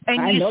 But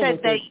and you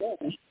said that.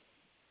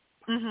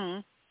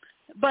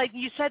 But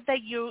you said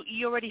that you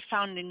already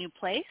found a new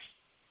place.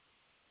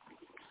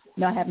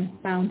 No, I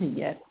haven't found it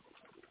yet.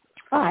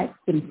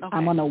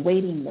 I'm on a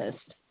waiting list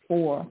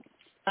for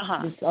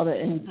this other,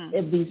 and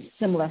it'd be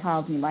similar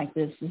housing like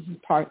this. This is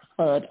part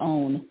HUD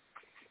owned,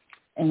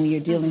 and when you're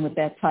dealing with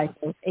that type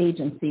of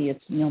agency,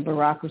 it's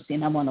bureaucracy,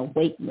 and I'm on a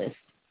wait list.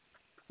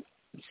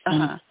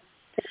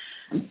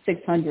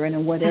 600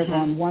 and whatever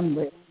on one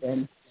list,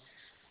 and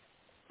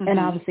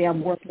obviously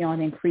I'm working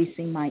on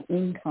increasing my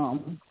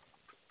income.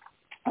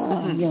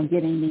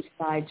 Getting these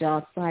side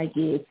jobs, side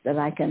gigs that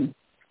I can,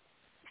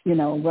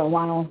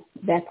 while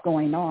that's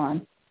going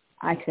on,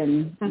 I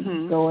can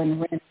go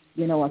and rent,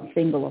 a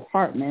single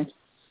apartment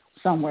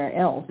somewhere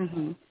else.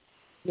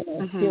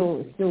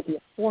 Still be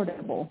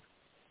affordable,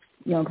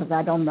 because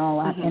I don't know.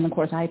 And of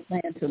course, I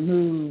plan to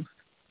move.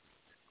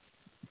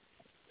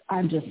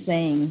 I'm just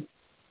saying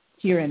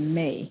here in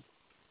May,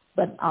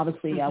 but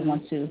obviously I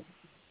want to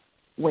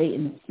wait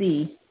and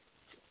see.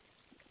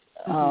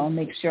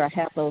 Make sure I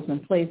have those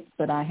in place,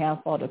 but I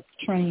have bought a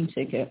train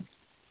ticket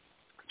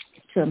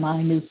to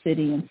my new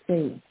city and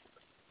state.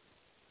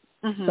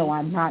 So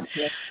I'm not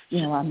just,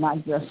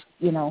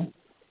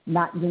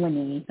 not doing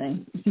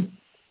anything.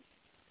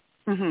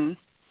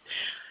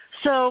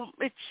 So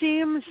it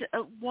seems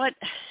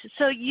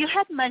so you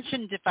had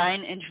mentioned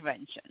divine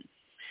intervention.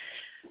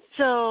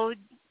 So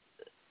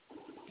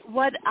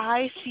what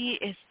I see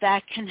is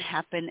that can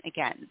happen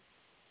again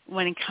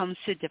when it comes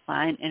to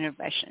divine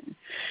intervention.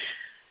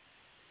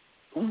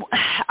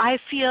 I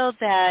feel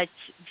that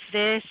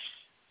this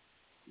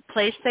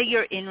place that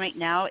you're in right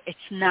now,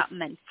 it's not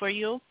meant for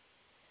you.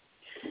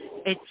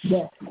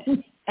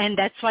 And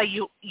that's why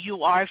you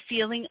are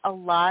feeling a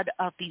lot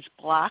of these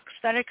blocks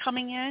that are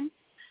coming in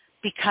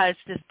because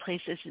this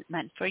place isn't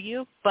meant for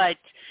you. But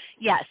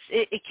yes,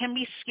 it can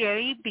be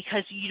scary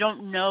because you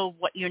don't know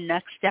what your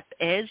next step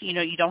is.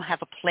 You don't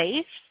have a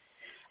place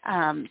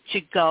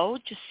to go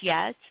just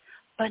yet.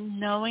 But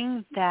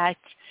knowing that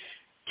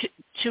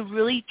to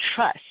really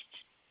trust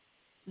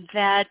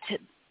that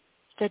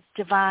the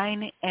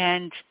divine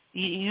and the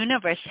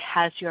universe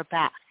has your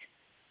back.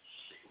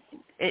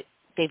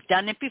 They've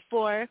done it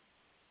before.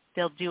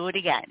 They'll do it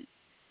again.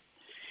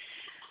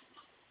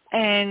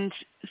 And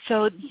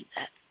so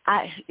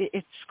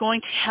it's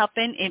going to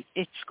happen.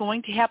 It's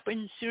going to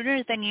happen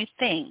sooner than you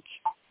think.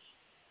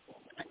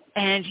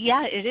 And,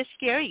 yeah, it is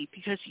scary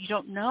because you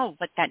don't know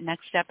what that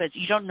next step is.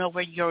 You don't know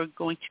where you're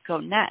going to go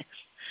next.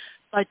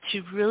 But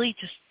to really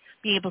just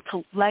be able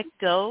to let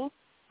go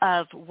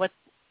of what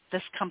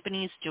this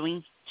company is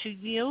doing to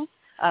you,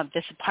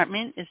 this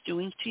apartment is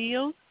doing to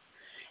you,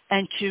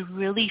 and to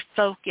really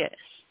focus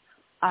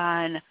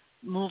on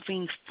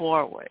moving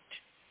forward.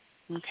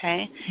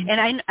 Okay?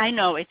 And I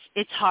know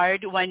it's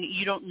hard when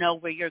you don't know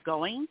where you're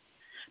going,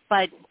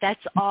 but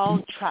that's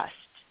all trust.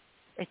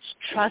 It's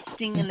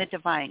trusting in the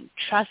divine,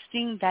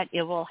 trusting that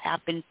it will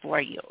happen for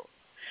you.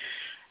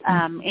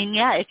 And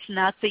yeah, it's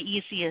not the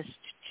easiest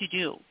to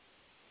do,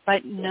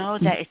 but know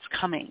that it's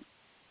coming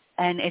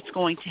and it's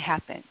going to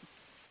happen.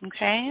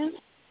 Okay?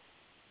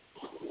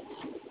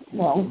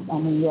 Well, I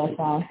mean, yes,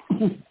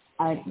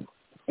 I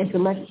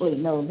intellectually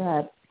know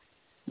that,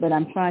 but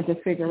I'm trying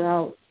to figure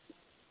out,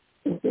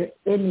 is there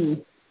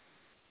any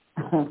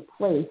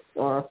place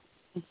or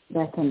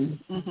that can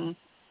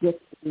get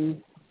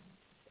me?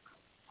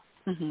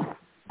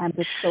 I'm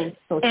just so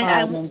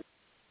tired.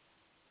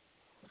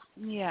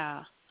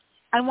 Yeah.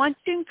 I want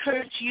to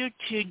encourage you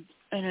to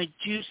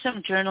do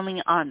some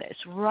journaling on this.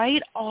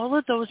 Write all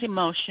of those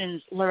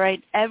emotions,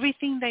 write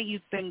everything that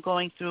you've been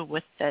going through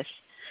with this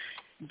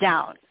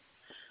down.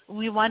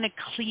 We want to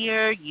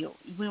clear you.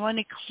 We want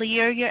to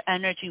clear your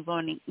energy.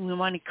 We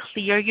want to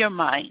clear your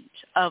mind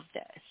of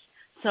this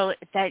so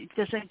that it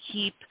doesn't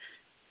keep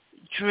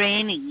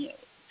draining you.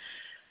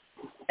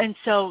 And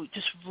so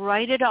just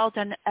write it all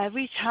down.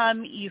 Every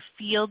time you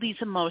feel these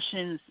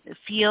emotions,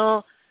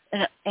 feel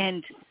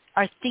and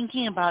are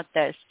thinking about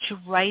this, to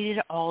write it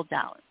all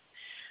down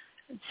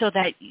so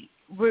that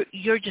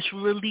you're just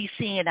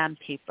releasing it on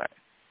paper.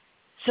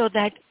 So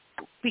that,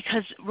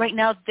 because right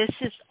now this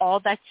is all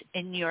that's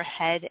in your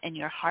head and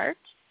your heart,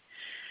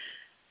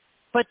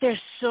 but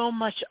there's so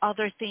much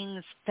other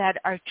things that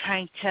are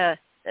trying to,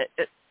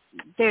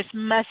 there's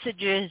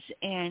messages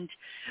and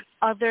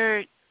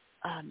other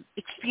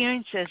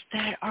experiences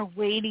that are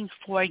waiting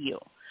for you.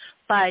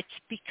 But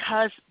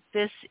because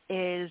this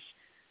is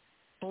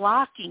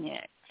blocking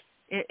it,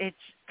 it's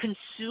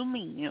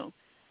consuming you,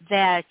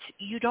 that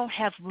you don't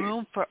have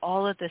room for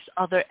all of this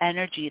other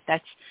energy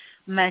that's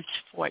meant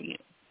for you.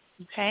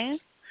 Okay?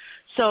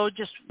 So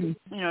just,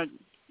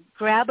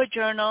 grab a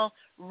journal,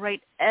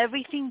 write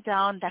everything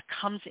down that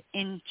comes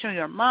into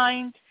your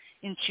mind,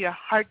 into your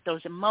heart,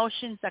 those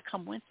emotions that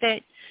come with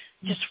it.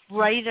 Just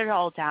write it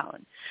all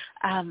down.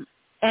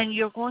 And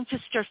you're going to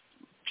start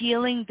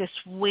feeling this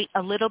weight,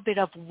 a little bit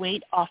of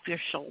weight off your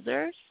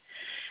shoulders.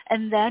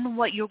 And then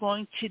what you're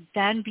going to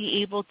then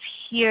be able to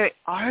hear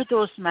are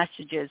those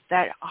messages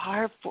that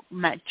are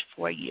meant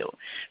for you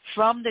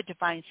from the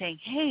divine, saying,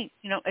 hey,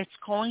 it's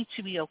going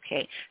to be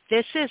okay.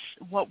 This is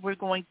what we're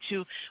going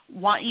to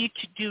want you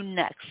to do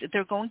next.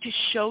 They're going to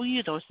show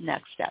you those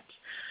next steps.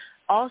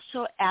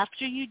 Also,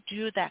 after you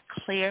do that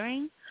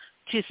clearing,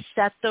 to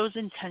set those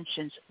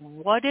intentions.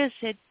 What is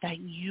it that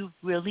you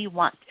really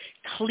want?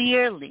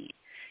 Clearly,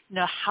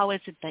 how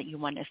is it that you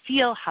want to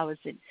feel?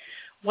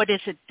 What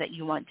is it that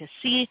you want to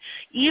see?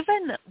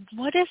 Even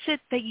what is it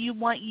that you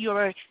want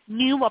your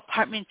new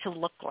apartment to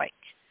look like?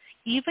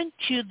 Even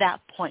to that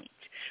point,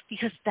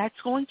 because that's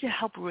going to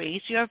help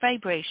raise your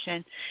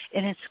vibration,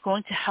 and it's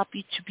going to help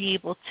you to be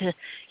able to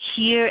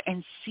hear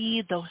and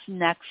see those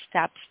next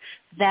steps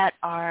that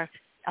are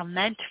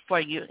meant for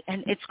you.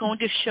 And it's going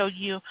to show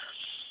you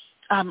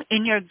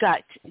in your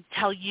gut,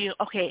 tell you,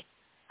 okay,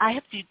 I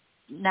have to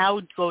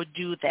now go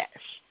do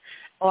this,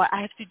 or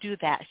I have to do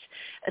that.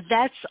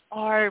 That's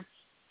our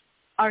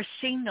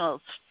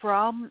signals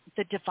from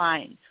the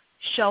divine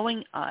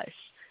showing us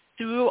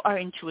through our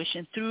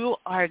intuition, through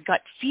our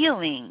gut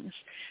feelings,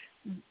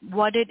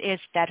 what it is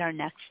that our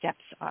next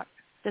steps are.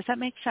 Does that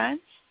make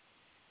sense?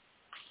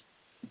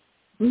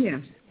 Yes.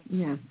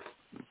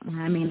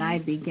 I mean, I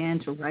began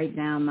to write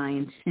down my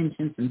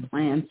intentions and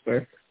plans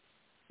for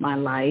my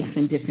life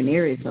in different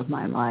areas of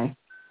my life.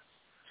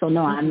 So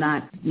no, I'm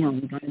not,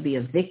 going to be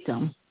a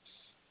victim.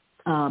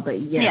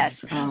 But yes.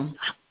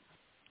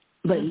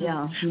 But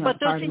yeah, but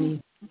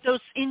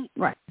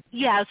right.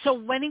 Yeah. So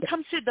when it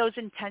comes to those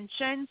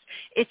intentions,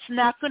 it's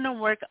not going to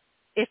work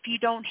if you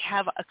don't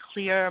have a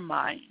clear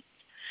mind.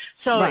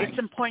 So It's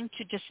important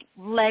to just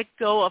let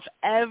go of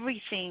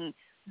everything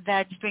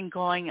that's been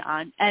going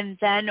on. And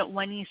then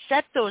when you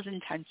set those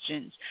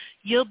intentions,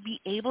 you'll be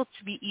able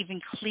to be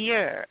even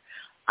clearer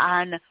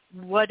on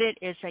what it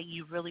is that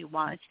you really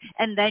want.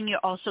 And then you're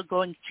also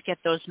going to get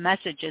those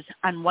messages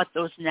on what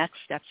those next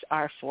steps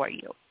are for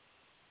you.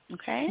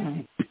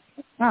 Okay?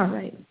 All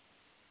right.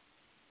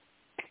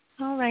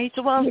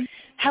 Well,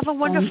 have a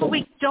wonderful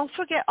week. Don't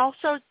forget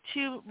also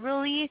to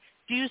really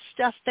do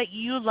stuff that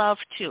you love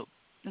too.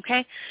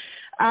 Okay?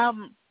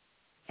 Do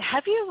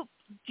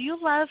you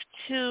love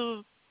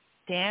to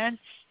dance?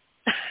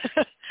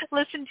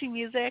 Listen to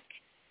music?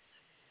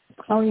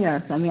 Oh,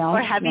 yes. I mean,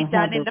 or have you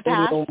done in the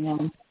past?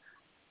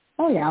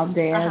 I'll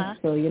dance.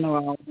 So,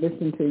 I'll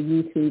listen to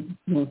YouTube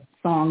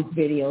songs,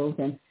 videos,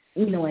 and,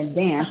 and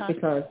dance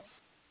because,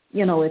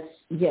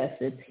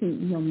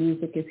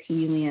 music is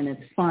healing and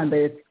it's fun, but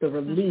it's the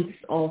release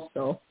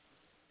also.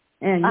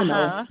 And,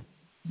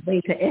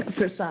 way to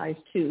exercise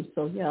too.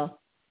 So, yeah.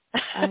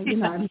 I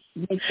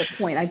make the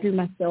point. I do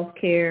my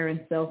self-care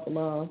and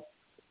self-love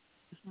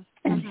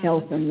and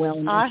health and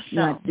wellness. Awesome.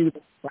 I do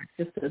the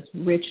practices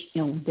rich,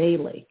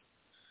 daily,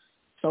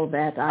 so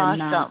that I'm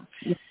not,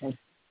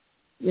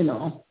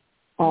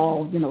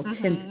 all,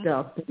 tensed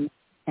up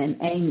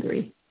and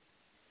angry.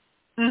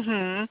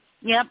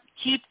 Yep.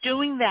 Keep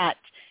doing that.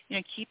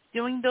 Keep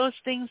doing those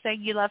things that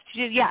you love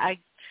to do. Yeah,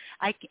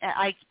 I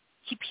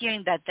keep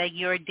hearing that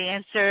you're a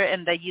dancer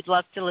and that you'd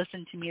love to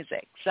listen to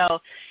music. So,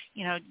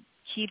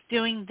 keep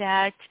doing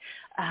that.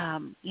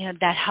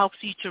 That helps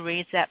you to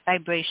raise that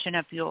vibration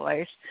of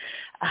yours.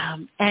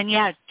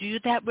 And do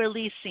that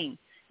releasing.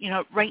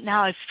 Right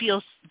now I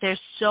feel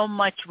there's so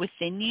much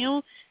within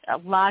you,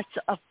 lots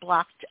of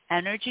blocked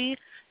energy.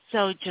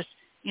 So just,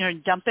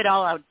 dump it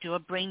all out. Do a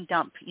brain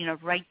dump.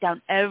 Write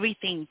down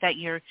everything that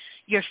you're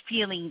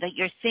feeling, that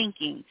you're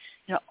thinking.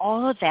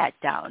 All of that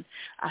down,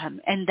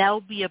 and that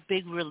will be a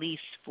big release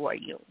for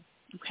you.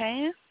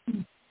 Okay.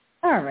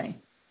 All right.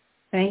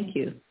 Thank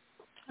you.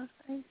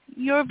 Okay.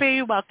 You're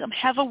very welcome.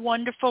 Have a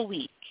wonderful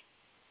week.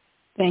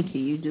 Thank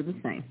you. You do the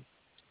same.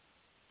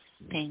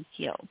 Thank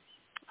you.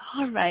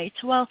 All right.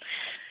 Well,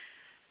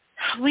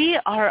 we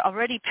are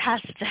already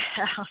past the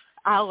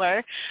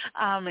hour,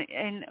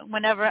 and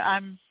whenever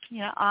I'm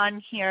on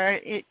here,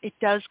 it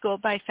does go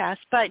by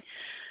fast. But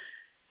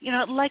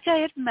like I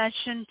had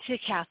mentioned to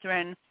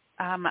Catharine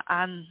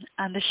on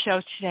the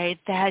show today,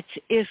 that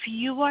if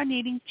you are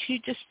needing to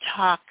just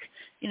talk,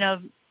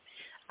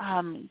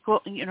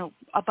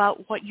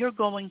 about what you're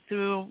going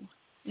through,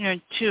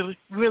 to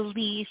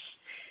release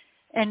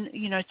and,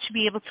 to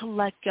be able to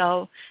let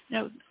go,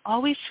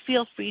 always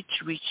feel free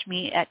to reach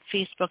me at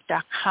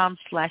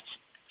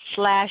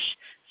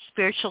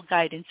facebook.com/spiritual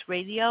guidance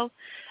radio.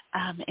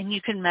 And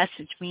you can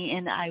message me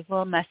and I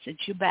will message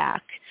you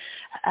back.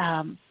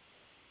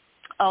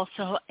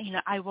 Also,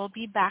 I will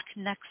be back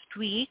next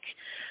week,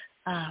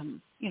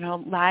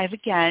 live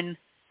again,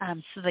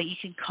 so that you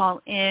can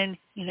call in,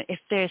 if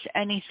there's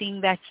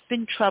anything that's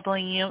been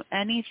troubling you,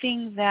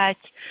 anything that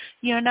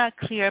you're not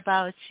clear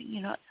about,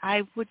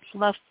 I would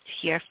love to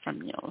hear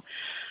from you.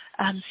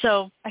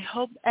 So I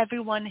hope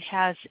everyone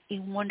has a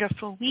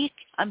wonderful week.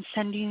 I'm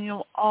sending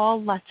you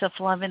all lots of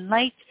love and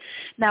light.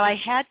 Now, I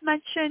had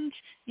mentioned,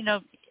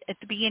 at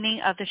the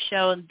beginning of the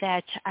show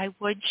that I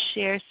would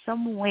share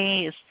some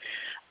ways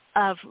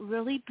of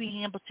really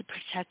being able to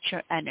protect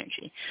your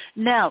energy.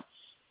 Now,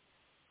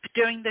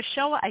 during the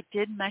show, I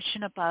did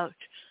mention about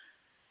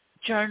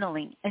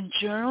journaling. And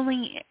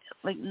journaling,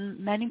 like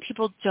many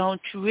people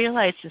don't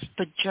realize this,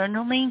 but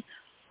journaling,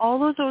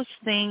 all of those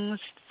things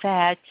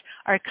that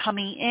are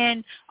coming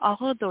in, all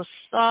of those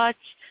thoughts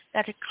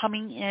that are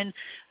coming in,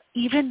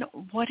 even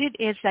what it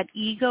is that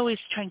ego is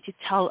trying to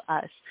tell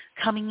us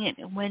coming in,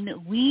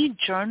 when we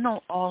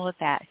journal all of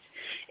that,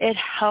 it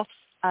helps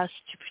us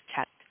to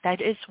protect.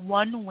 That is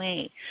one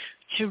way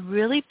to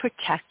really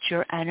protect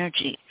your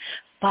energy,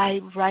 by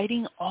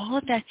writing all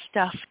of that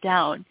stuff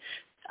down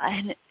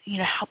and,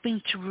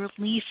 helping to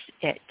release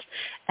it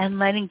and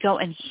letting go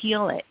and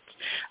heal it.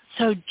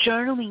 So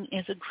journaling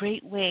is a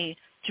great way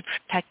to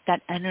protect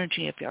that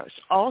energy of yours.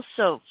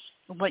 Also,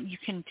 what you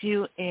can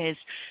do is,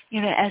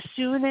 as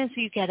soon as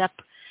you get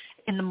up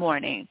in the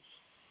morning,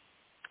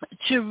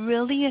 to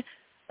really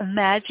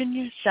imagine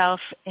yourself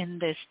in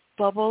this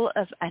bubble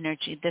of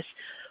energy, this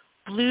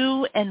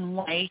blue and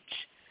white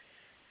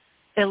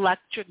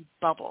electric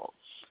bubble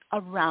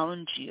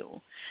around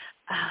you.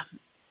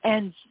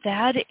 And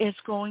that is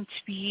going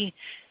to be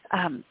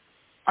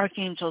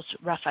Archangels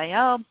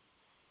Raphael,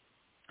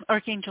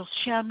 Archangel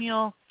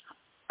Samuel,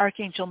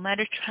 Archangel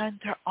Metatron.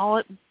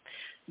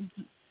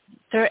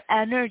 Their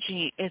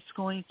energy is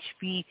going to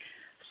be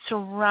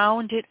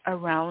surrounded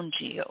around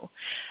you.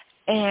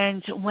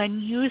 And when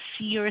you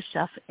see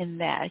yourself in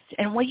that,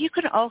 and what you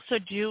can also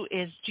do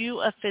is do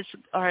a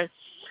physical or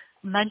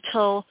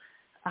mental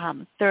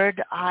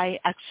third eye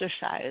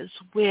exercise,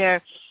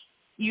 where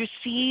you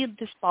see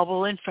this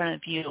bubble in front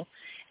of you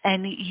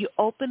and you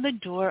open the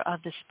door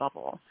of this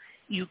bubble.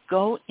 You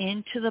go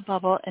into the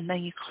bubble and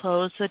then you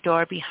close the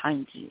door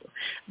behind you.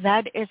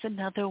 That is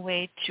another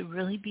way to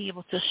really be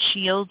able to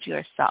shield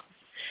yourself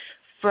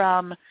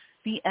from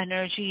the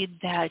energy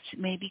that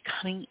may be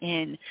coming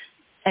in,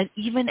 and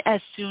even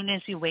as soon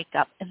as you wake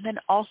up. And then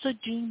also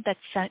doing that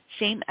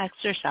same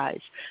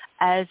exercise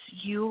as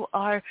you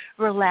are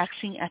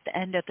relaxing at the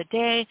end of the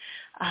day,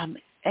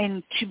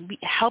 and to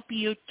help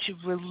you to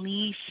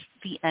release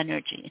the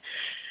energy.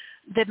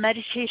 The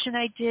meditation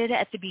I did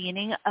at the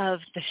beginning of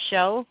the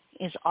show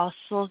is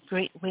also a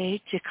great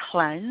way to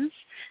cleanse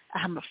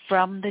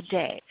from the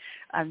day.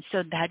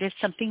 So that is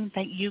something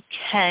that you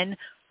can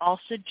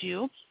also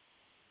do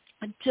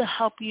to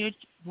help you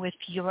with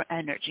your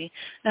energy.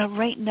 Now,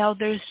 right now,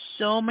 there's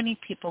so many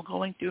people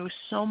going through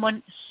so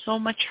much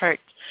hurt.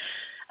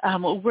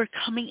 We're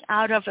coming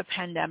out of a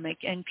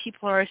pandemic, and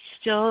people are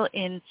still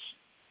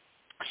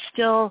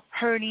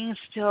hurting,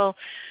 still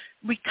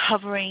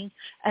recovering.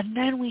 And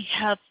then we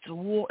have the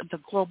war, the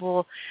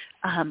globally,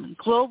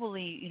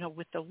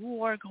 with the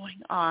war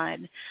going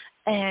on,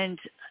 and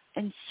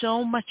and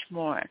so much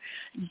more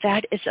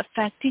that is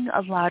affecting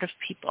a lot of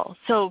people.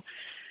 So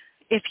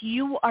if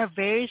you are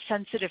very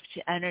sensitive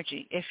to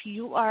energy, if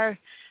you are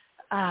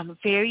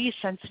very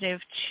sensitive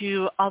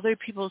to other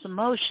people's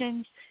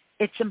emotions,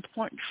 it's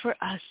important for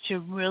us to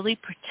really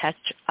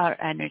protect our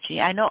energy.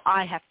 I know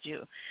I have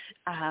to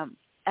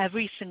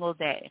every single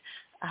day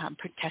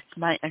protect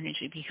my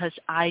energy because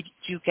I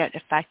do get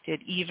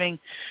affected, even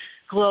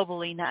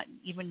globally, not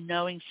even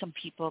knowing some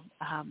people,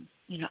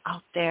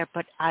 out there,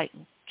 but I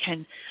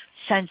can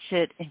sense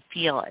it and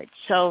feel it.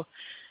 So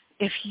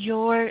if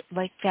you're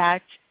like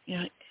that,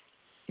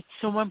 it's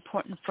so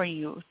important for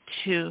you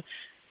to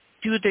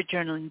do the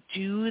journaling,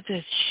 do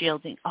the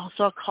shielding.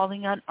 Also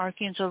calling on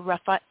Archangel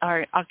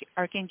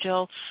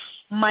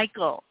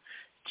Michael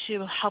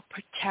to help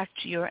protect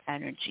your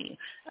energy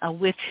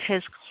with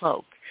his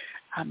cloak,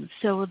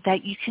 so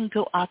that you can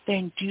go out there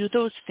and do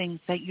those things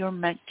that you're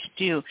meant to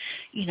do.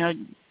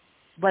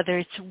 Whether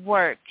it's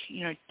work,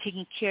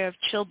 taking care of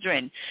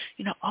children,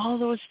 all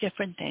those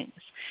different things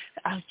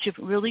to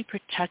really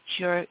protect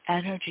your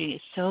energy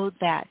so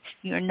that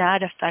you're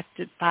not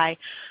affected by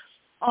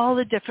all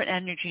the different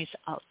energies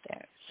out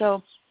there.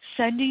 So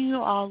sending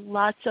you all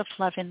lots of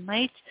love and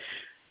light.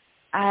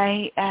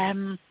 I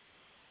am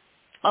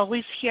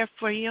always here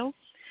for you.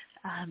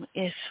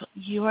 If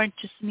you are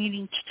just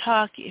needing to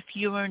talk, if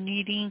you are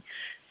needing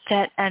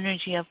that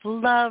energy of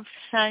love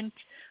sent,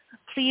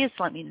 please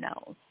let me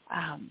know.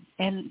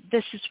 And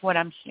this is what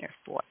I'm here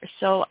for.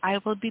 So I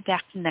will be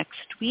back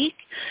next week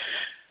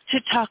to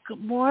talk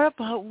more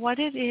about what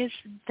it is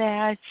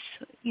that,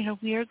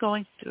 we are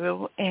going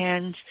through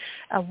and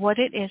what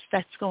it is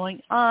that's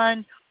going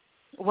on,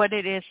 what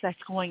it is that's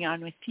going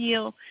on with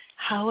you,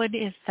 how it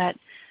is that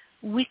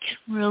we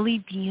can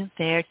really be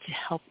there to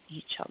help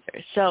each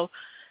other. So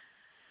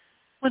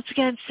once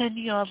again,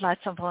 sending you all lots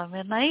of love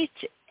and light,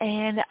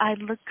 and I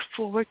look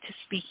forward to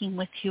speaking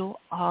with you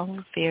all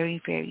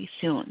very, very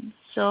soon.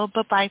 So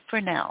bye-bye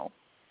for now.